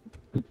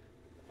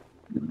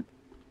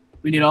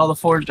 We need all the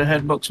forged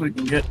ahead books we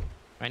can get.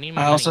 I need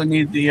more I also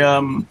money. need the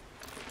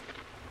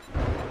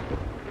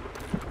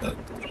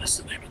what is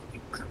the name of the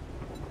book?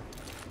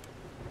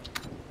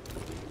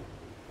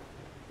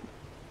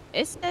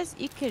 It says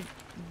you could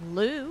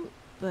loot,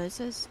 but it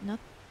says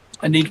nothing.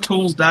 I need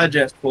Tools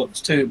Digest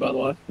books too, by the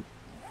way.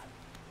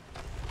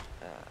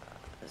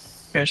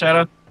 Okay,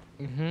 Shadow.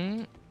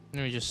 Mm-hmm.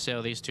 Let me just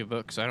sell these 2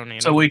 books. I don't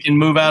need So them. we can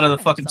move out of the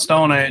fucking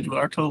Stone Age with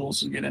our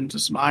tools and get into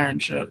some iron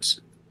shits.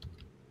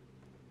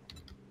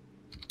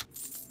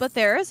 But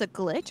there is a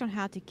glitch on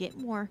how to get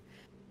more.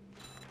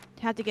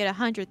 How to get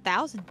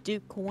 100,000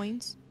 Duke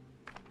coins.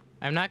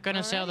 I'm not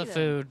gonna sell the Alrighty then.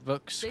 food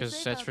books Stay because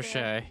safe that's out for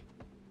there. shy.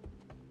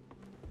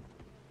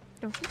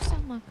 Don't you sell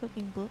my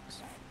cooking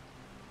books?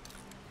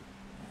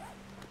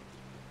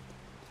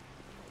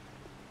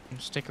 I'm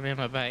sticking them in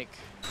my bike.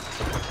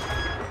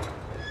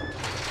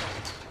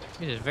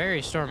 It is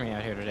very stormy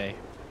out here today.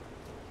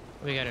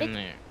 What we got in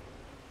there?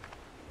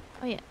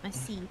 Oh yeah, my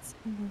seeds.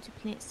 I'm going to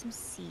plant some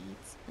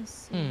seeds. Let's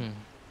see. Hmm.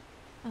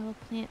 I will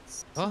plant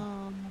Oh.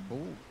 some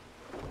Ooh.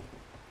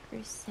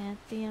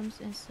 chrysanthemums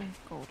and some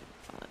golden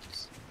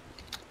buds.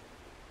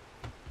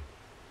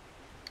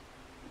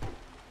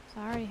 So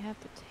I already have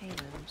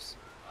potatoes.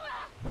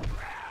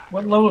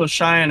 What level is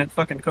Cheyenne at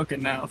fucking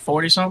cooking now?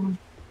 40 something?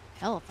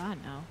 Hell if I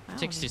know. I don't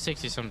 60 even-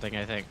 60 something,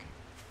 I think.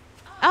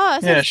 Oh,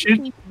 it Yeah, says she-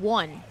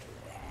 51.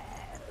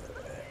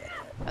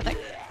 I think.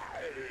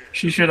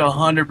 She should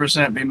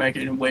 100% be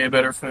making way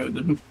better food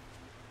than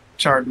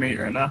charred meat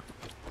right now.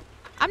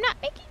 I'm not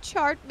making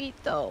charred meat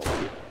though.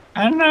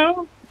 I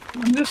know.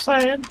 I'm just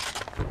saying.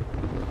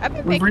 I've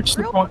been We've making reached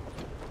the real. point.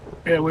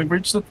 Yeah, we've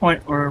reached the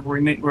point where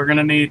we're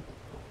gonna need,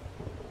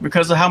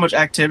 because of how much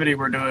activity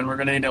we're doing, we're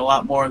gonna need a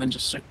lot more than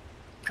just a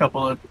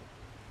couple of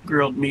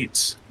grilled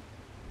meats.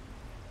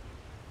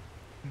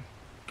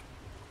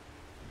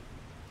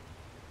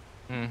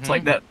 It's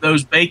like that.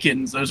 Those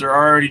bacons, those are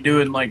already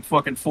doing like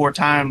fucking 4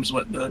 times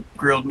what the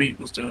grilled meat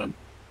was doing.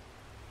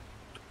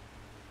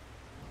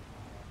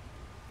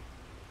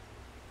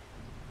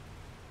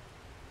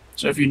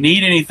 So if you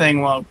need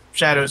anything while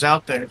Shadow's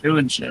out there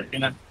doing shit, you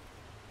know,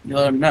 you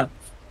let him know.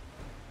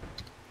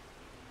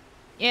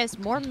 Yes,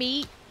 more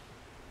meat,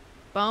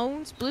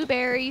 bones,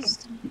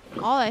 blueberries,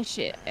 all that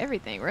shit.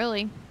 Everything,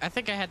 really. I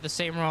think I had the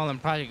same role in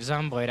Project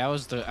Zomboid. I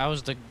was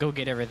the go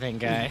get everything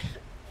guy.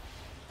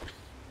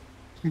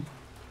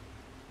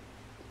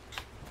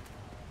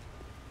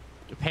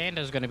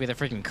 Panda's gonna be the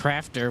freaking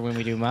crafter when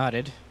we do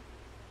modded.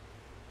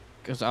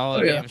 Cause all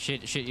the damn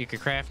shit you could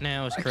craft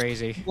now is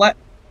crazy.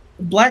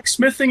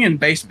 Blacksmithing and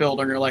base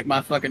building are like my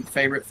fucking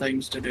favorite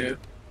things to do.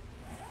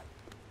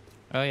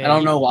 Oh yeah. I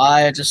don't know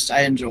why.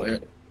 I enjoy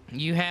it.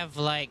 You have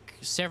like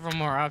several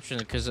more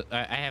options because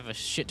I have a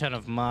shit ton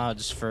of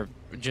mods for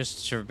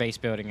just for base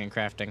building and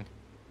crafting.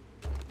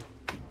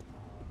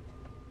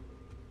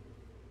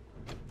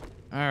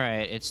 All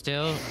right, it's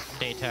still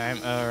daytime.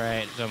 All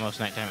right, it's almost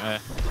nighttime.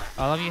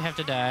 All of you have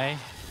to die.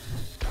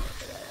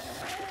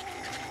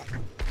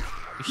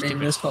 You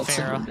stupid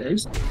feral. You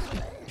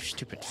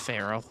stupid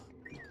feral.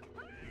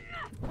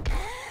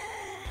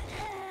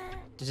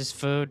 Is this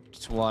food?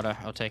 It's water.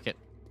 I'll take it.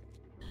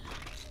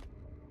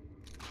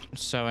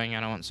 Sewing. I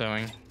don't want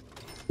sewing.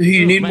 Do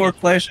you need more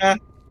clay, Shy?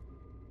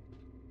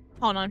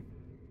 Hold on.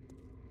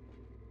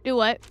 Do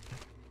what?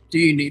 Do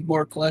you need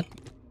more clay?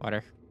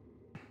 Water.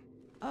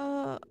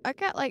 I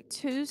got like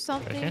 2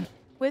 something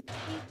with me.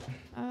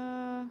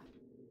 And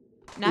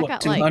I What,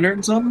 got 200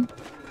 like, something?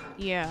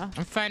 yeah.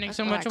 I'm finding That's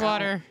so what I much got.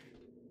 water.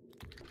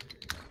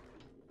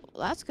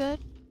 Well, that's good.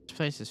 This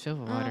place is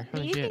filled with water.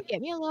 Holy You can shit.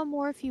 get me a little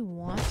more if you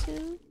want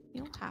to.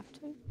 You don't have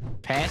to.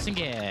 Passing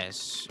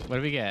gas. What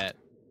do we got?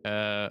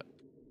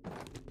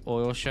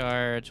 Oil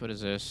shards. What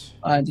is this?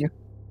 Behind you.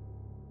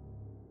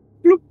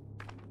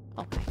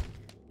 Okay.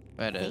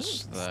 What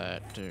does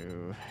that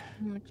do?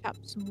 I'm gonna chop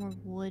some more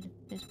wood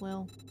as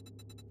well.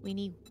 We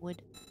need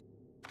wood.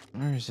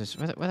 Where is this?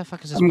 Where the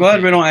fuck is this? I'm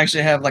glad we don't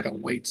actually have like a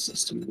weight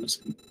system in this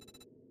one.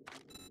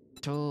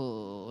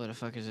 Tool. Where the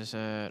fuck is this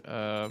at?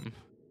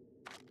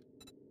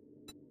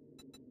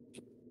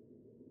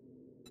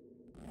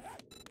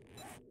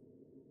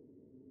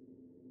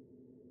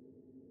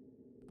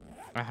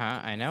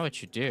 I know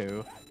what you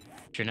do,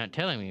 but you're not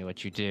telling me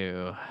what you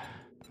do.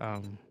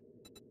 Are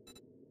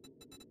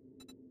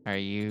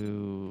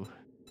you...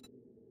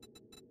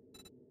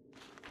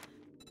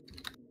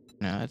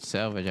 No, that's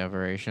salvage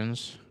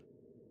operations.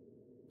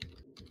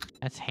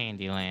 That's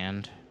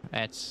handyland.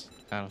 That's...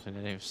 I don't think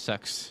that even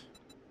sucks.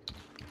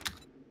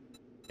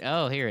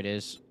 Oh, here it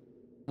is.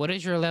 What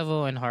is your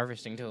level in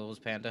harvesting tools,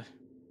 Panda?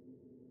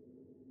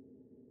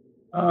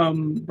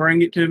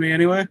 Bring it to me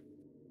anyway.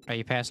 Are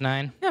you past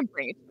 9? Yeah,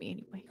 bring it to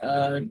me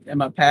anyway.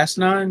 Am I past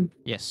 9?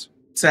 Yes.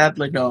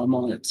 Sadly, no. I'm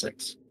only at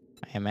 6.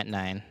 I am at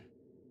 9.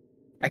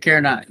 I care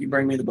not. You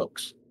bring me the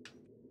books.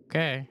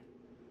 Okay.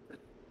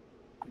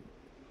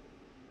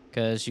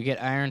 Because you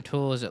get iron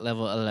tools at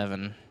level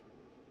 11.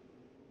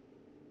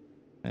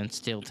 And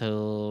steel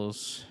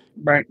tools.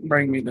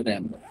 Bring me the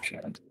damn book,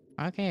 Chad.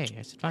 Okay,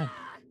 it's fine.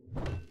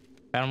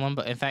 Found one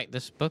book. In fact,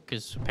 this book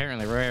is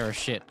apparently rare as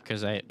shit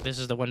because this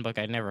is the one book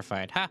I never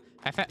find. Ha!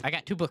 I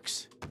got 2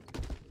 books.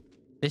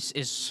 This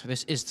is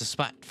the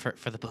spot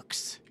for the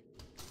books.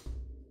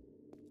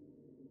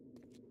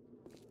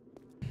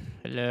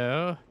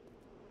 Hello.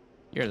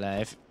 You're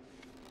alive.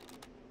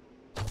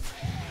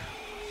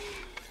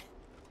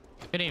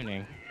 Good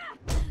evening.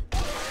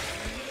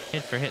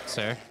 Hit for hit,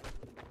 sir.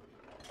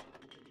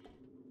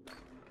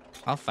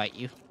 I'll fight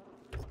you.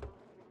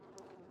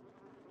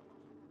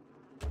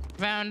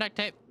 Found duct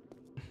tape.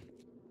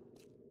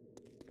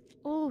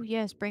 Oh,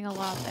 yes, bring a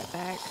lot of that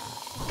back.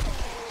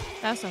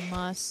 That's a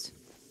must.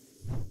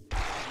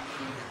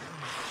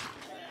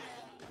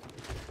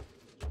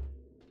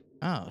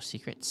 Oh,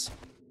 secrets.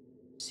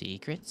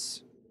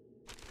 Secrets.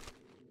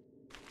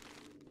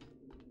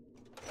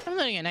 I'm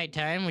living at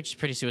nighttime, which is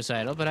pretty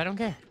suicidal, but I don't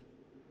care.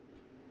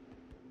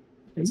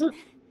 Is it?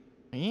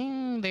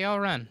 Yeah, they all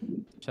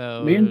run.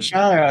 So Me and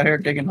Shy are out here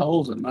digging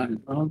holes in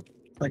mine. I don't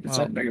think it's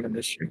that big of an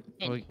issue.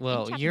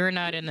 Well, you're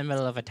not in the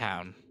middle of a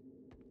town.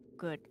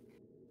 Good.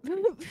 I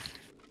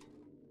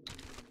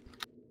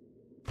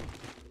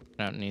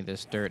don't need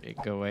this dirt. It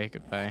go away.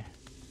 Goodbye.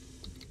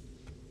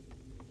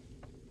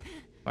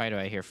 Why do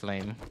I hear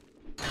flame?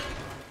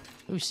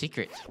 Ooh,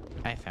 secret.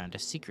 I found a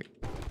secret.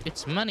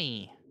 It's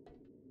money.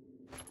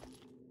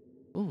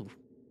 Ooh,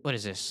 what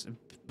is this?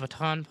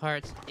 Baton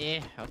parts?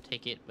 I'll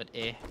take it, but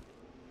Will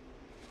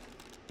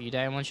you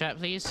die in one shot,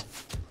 please?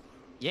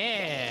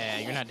 Yeah,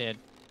 you're not dead.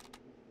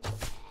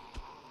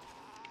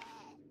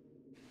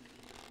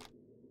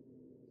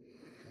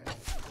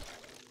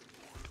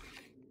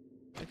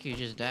 Look, you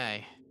just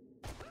die.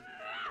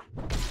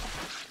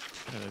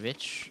 Son of a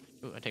bitch.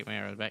 Ooh, I take my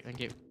arrows back. Thank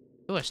you.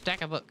 Ooh, a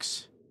stack of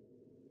books.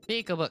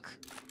 Vehicle book.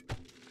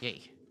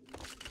 Yay.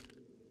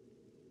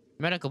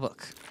 Medical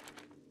book.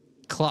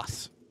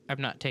 Cloth.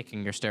 I'm not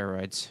taking your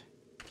steroids.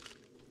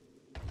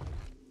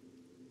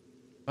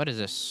 What is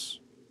this?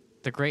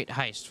 The Great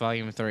Heist,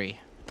 Volume 3.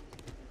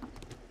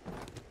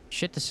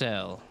 Shit to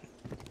sell.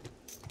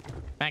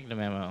 Magnum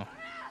ammo.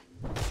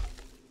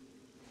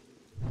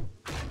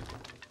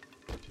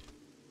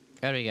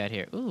 What do we got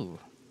here? Ooh.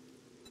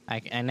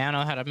 I now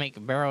know how to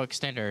make barrel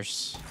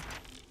extenders.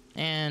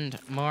 And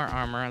more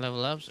armor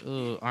level ups.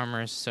 Ooh,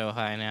 armor is so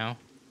high now.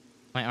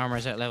 My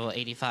armor's at level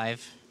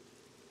 85.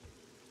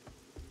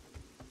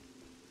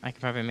 I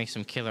could probably make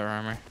some killer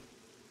armor.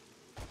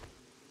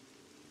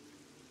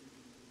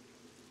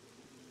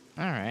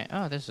 Alright.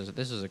 Oh, this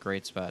is a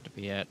great spot to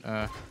be at.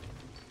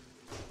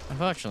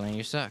 Unfortunately,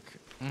 you suck.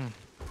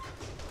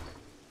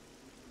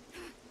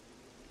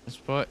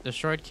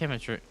 Destroyed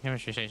chemistry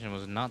station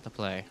was not the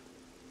play.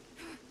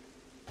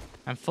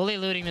 I'm fully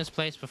looting this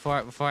place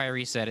before I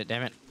reset it,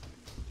 damn it.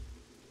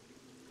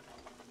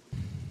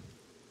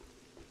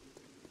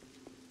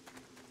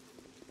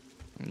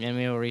 And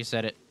we will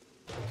reset it.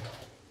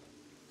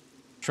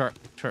 Short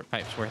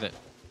pipe's worth it.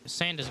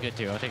 Sand is good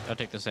too. I'll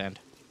take the sand.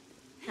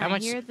 How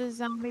much? I hear the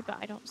zombie, but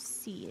I don't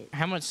see it.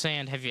 How much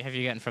sand have you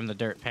gotten from the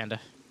dirt, Panda?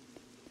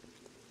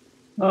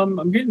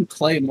 I'm getting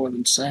clay more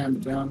than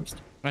sand, to be honest.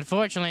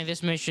 Unfortunately,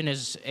 this mission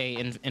is a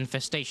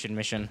infestation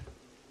mission,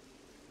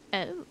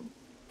 Oh.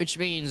 which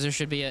means there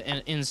should be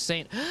an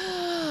insane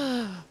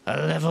a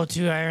level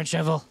 2 iron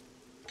shovel.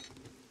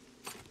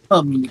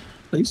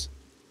 Please.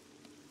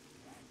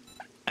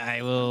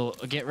 I will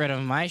get rid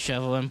of my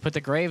shovel and put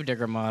the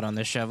gravedigger mod on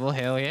this shovel.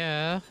 Hell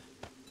yeah.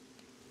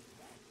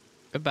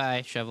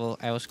 Goodbye, shovel.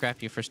 I will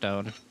scrap you for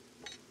stone.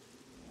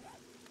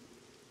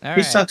 All He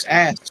right. sucks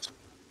ass.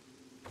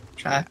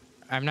 Try.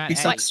 I'm not. He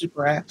At, sucks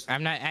super ass.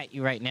 I'm not at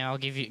you right now. I'll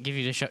give you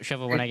the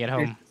shovel when I get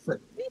home.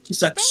 He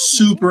sucks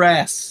super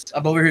ass.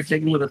 I'm over here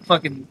taking with a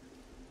fucking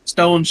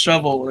stone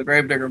shovel with a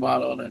gravedigger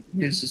mod on it.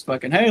 He's just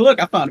fucking, hey,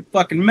 look, I found a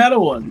fucking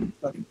metal one.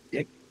 Fucking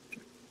dick.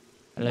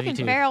 I love you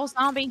too. Barrel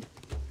zombie.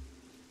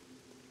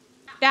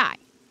 Die.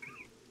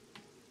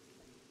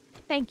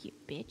 Thank you,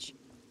 bitch.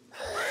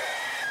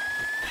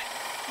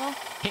 Well,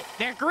 Hey,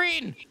 they're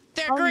green.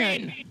 They're Oh, no.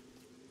 green.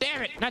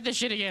 Damn it! Not this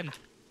shit again.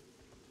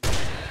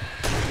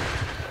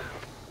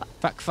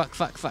 Fuck! Fuck!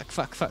 Fuck! Fuck!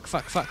 Fuck! Fuck!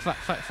 Fuck! Fuck! Fuck!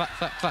 Fuck! Fuck!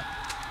 Fuck! Fuck!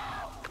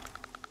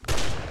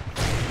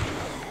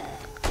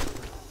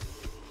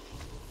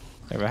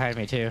 They're behind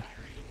me too.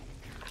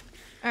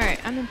 alright,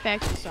 I'm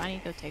infected, so I need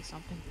to go take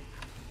something.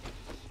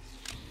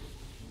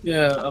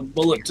 Yeah, a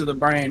bullet to the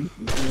brain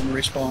and then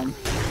respawn.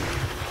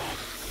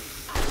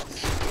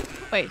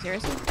 Wait,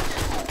 seriously?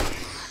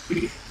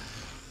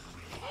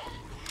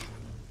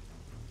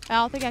 I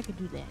don't think I could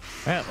do that.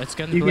 Well, it's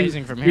guns You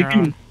blazing from you here can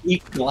on.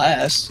 eat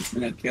glass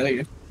and it'll kill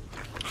you.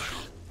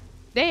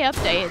 They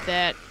updated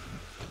that.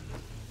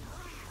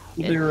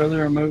 Did they really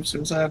remove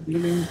suicide from the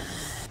game?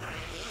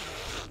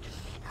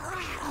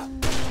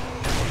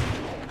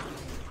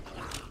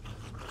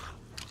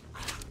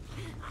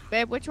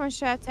 Babe, which one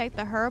should I take,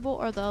 the herbal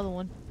or the other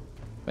one?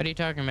 What are you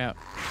talking about?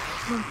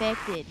 I'm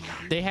infected.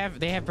 They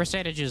have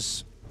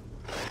percentages.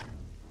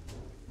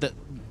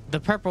 The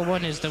purple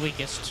one is the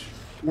weakest.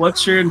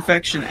 What's your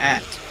infection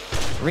at?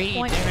 Read,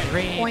 Point- damn it,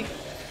 read. Point.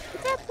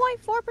 It's at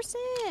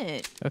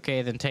 0.4%.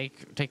 Okay, then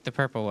take the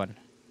purple one.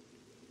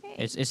 Hey.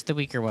 It's the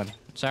weaker one.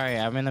 Sorry,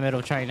 I'm in the middle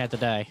of trying not to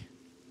die.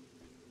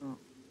 Oh.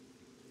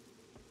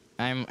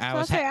 I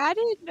was I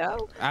didn't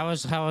know. I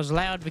was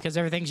loud because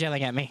everything's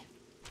yelling at me.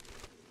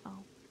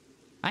 Oh.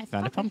 I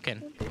found a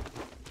pumpkin.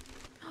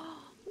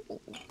 Ooh.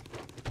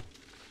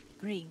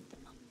 Green.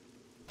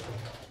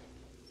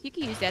 You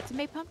can use that to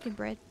make pumpkin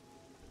bread.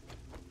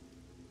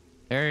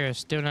 Area is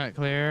still not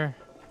clear.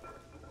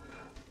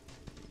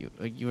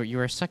 You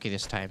were sucky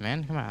this time,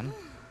 man. Come on.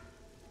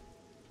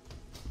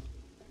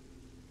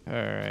 All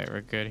right, we're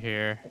good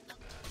here.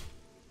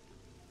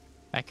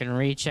 I can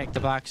recheck the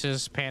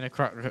boxes. Panda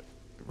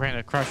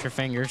cross your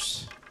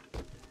fingers.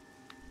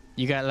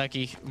 You got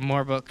lucky.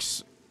 More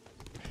books.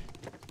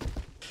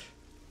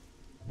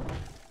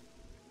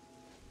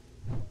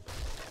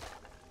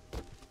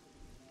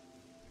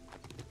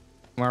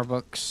 More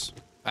books.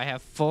 I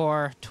have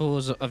 4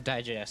 tools of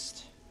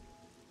digest.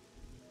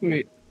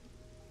 Wait.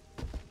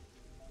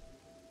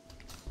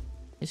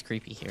 It's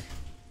creepy here.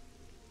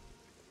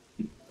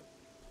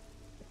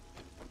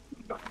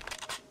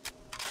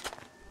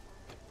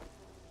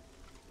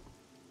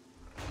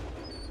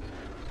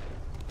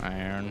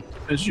 Iron.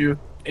 Because you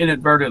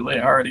inadvertently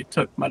already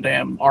took my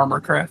damn armor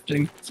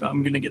crafting, so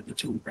I'm gonna get the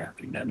tool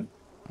crafting done.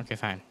 Okay,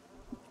 fine.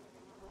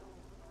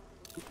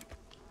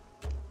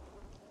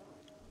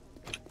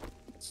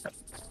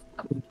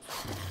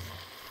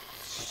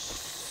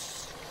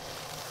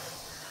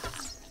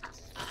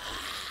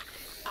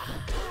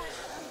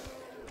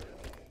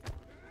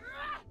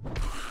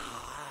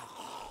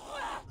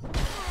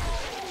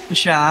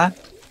 Shy,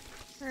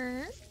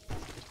 Hmm?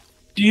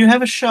 do you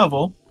have a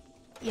shovel?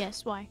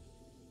 Yes, why?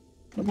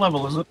 What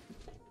level is it?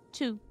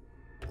 2.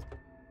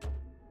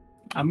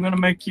 I'm gonna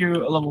make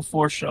you a level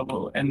 4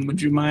 shovel, and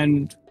would you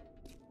mind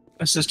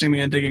assisting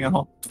me in digging a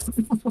hole?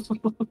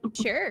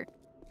 Sure.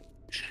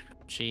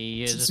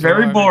 She is. It's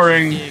very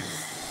boring.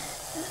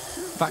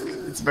 Fuck.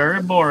 It's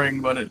very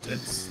boring, but it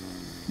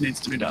needs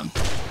to be done.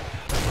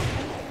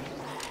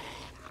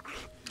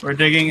 We're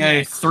digging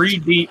a 3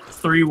 deep,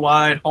 3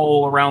 wide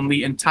hole around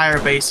the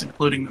entire base,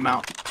 including the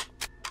mountain.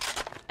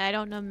 I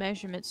don't know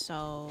measurements,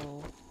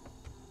 so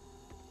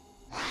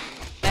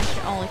that's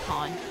your only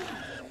con.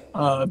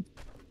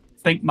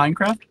 Think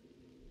Minecraft?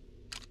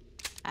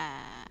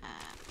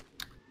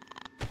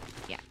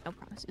 Yeah, no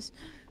promises.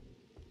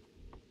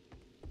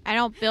 I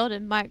don't build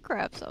in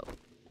Minecraft, so.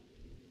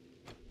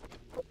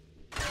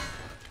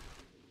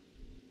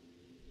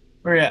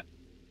 Where you at?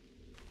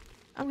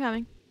 I'm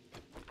coming.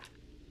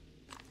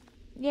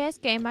 Yes,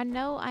 game. I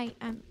know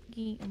I'm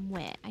getting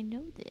wet. I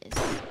know this.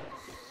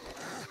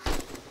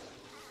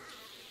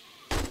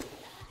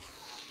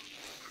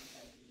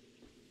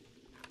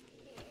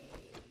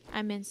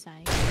 I'm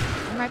inside.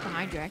 I'm right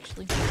behind you,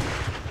 actually.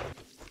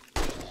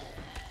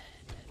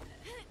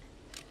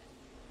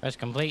 That's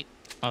complete.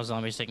 All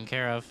zombies taken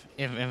care of.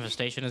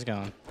 Infestation is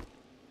gone.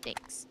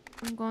 Thanks.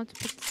 I'm going to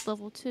put this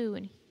level 2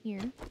 in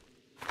here.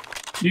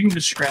 You can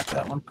just scrap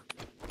that one.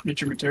 Get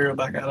your material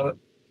back out of it.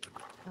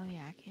 Oh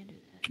yeah, I can't do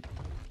that.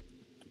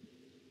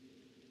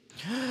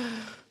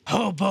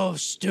 Hobo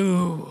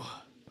stew.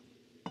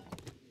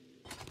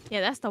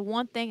 Yeah, that's the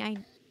one thing I...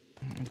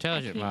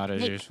 Intelligent can't mod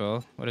is make-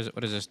 useful. What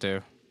does this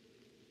do?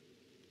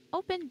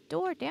 Open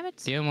door, damn it.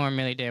 Deal more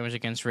melee damage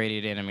against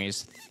radiant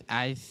enemies.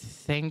 I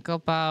think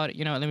about,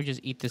 you know, let me just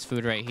eat this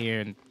food right here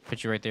and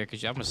put you right there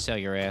because I'm gonna sell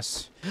your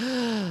ass.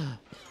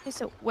 Okay,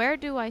 so where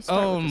do I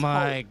start Oh with this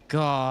my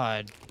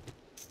god.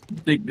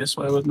 Dig this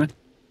way with me.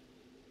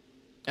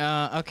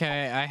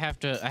 Okay, I have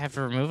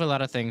to remove a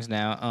lot of things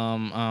now.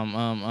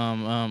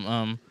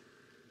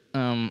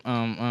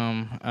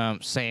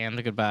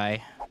 Sand,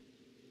 goodbye.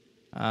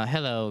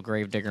 Hello,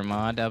 Gravedigger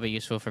mod. That'll be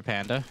useful for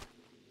Panda.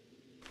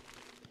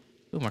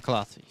 Ooh, more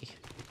cloth.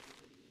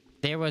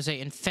 There was a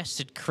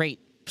infested crate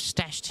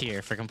stashed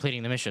here for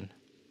completing the mission.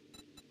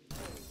 hole?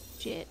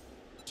 Shit.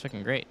 It's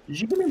looking great.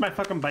 Did you give me my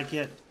fucking bike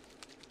yet?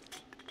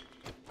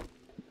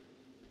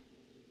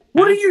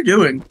 What are you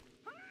doing?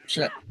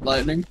 Shit,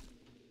 lightning.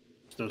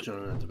 Still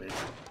chilling at the base.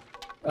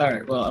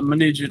 Alright, well, I'm gonna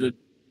need you to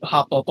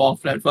hop up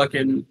off that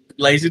fucking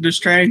laziness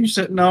train you're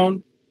sitting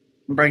on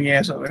and bring your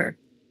ass over here.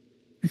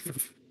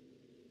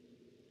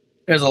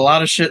 There's a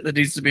lot of shit that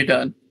needs to be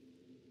done.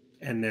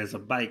 And there's a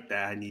bike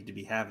that I need to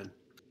be having.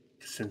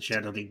 Since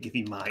Shadow didn't give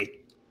me mine.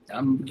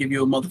 I'm gonna give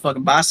you a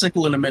motherfucking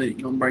bicycle in a minute.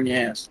 You're gonna bring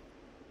your ass.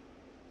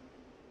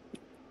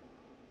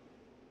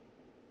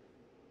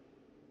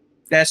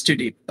 That's too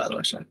deep, by the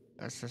way, Sean.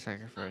 What's the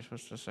sacrifice?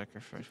 What's the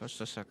sacrifice? What's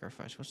the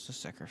sacrifice? What's the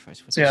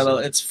sacrifice? What's So yeah,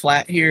 it's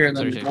flat here, and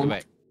then go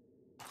back.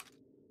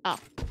 Oh.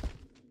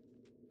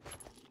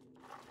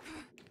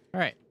 All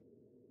right.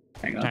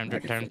 hang on. I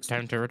can fix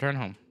Time to return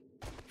home.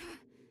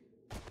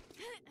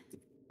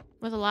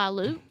 With a lot of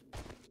loot?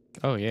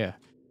 Oh yeah,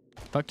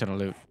 fuck ton of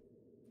loot.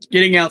 it.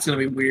 Getting out's gonna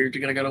be weird.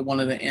 You're gonna go to one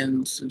of the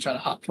ends and try to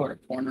hop toward a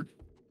corner.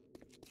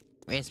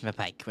 Where's my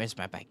bike? Where's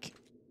my bike?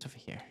 It's over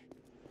here.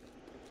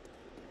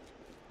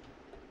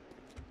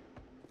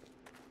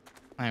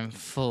 I'm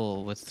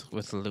full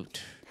with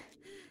loot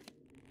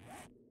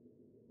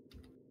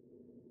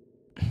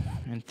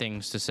and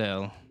things to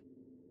sell.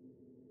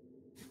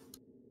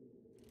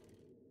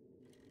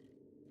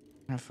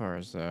 How far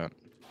is that?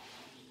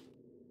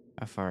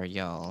 How far are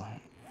y'all?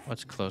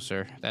 What's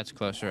closer? That's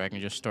closer. I can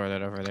just store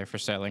that over there for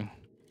selling.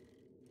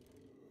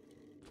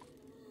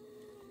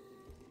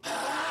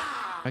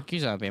 Fuck you,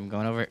 zombie. I'm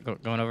going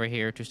over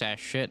here to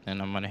stash shit,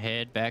 and I'm gonna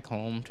head back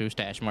home to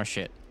stash more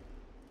shit.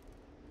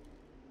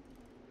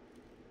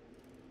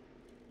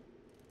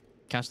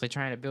 Constantly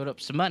trying to build up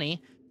some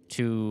money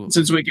to...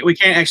 Since we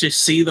can't actually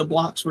see the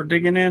blocks we're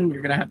digging in,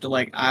 you're gonna have to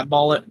like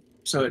eyeball it.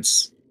 So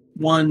it's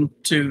 1,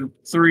 2,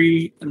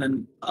 3, and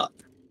then up.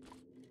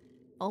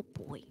 Oh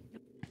boy.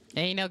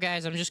 Hey, you know,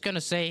 guys, I'm just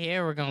gonna say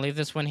here, we're gonna leave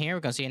this one here. We're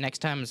gonna see you next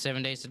time in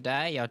 7 Days to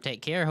Die. Y'all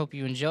take care. Hope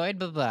you enjoyed.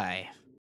 Bye-bye.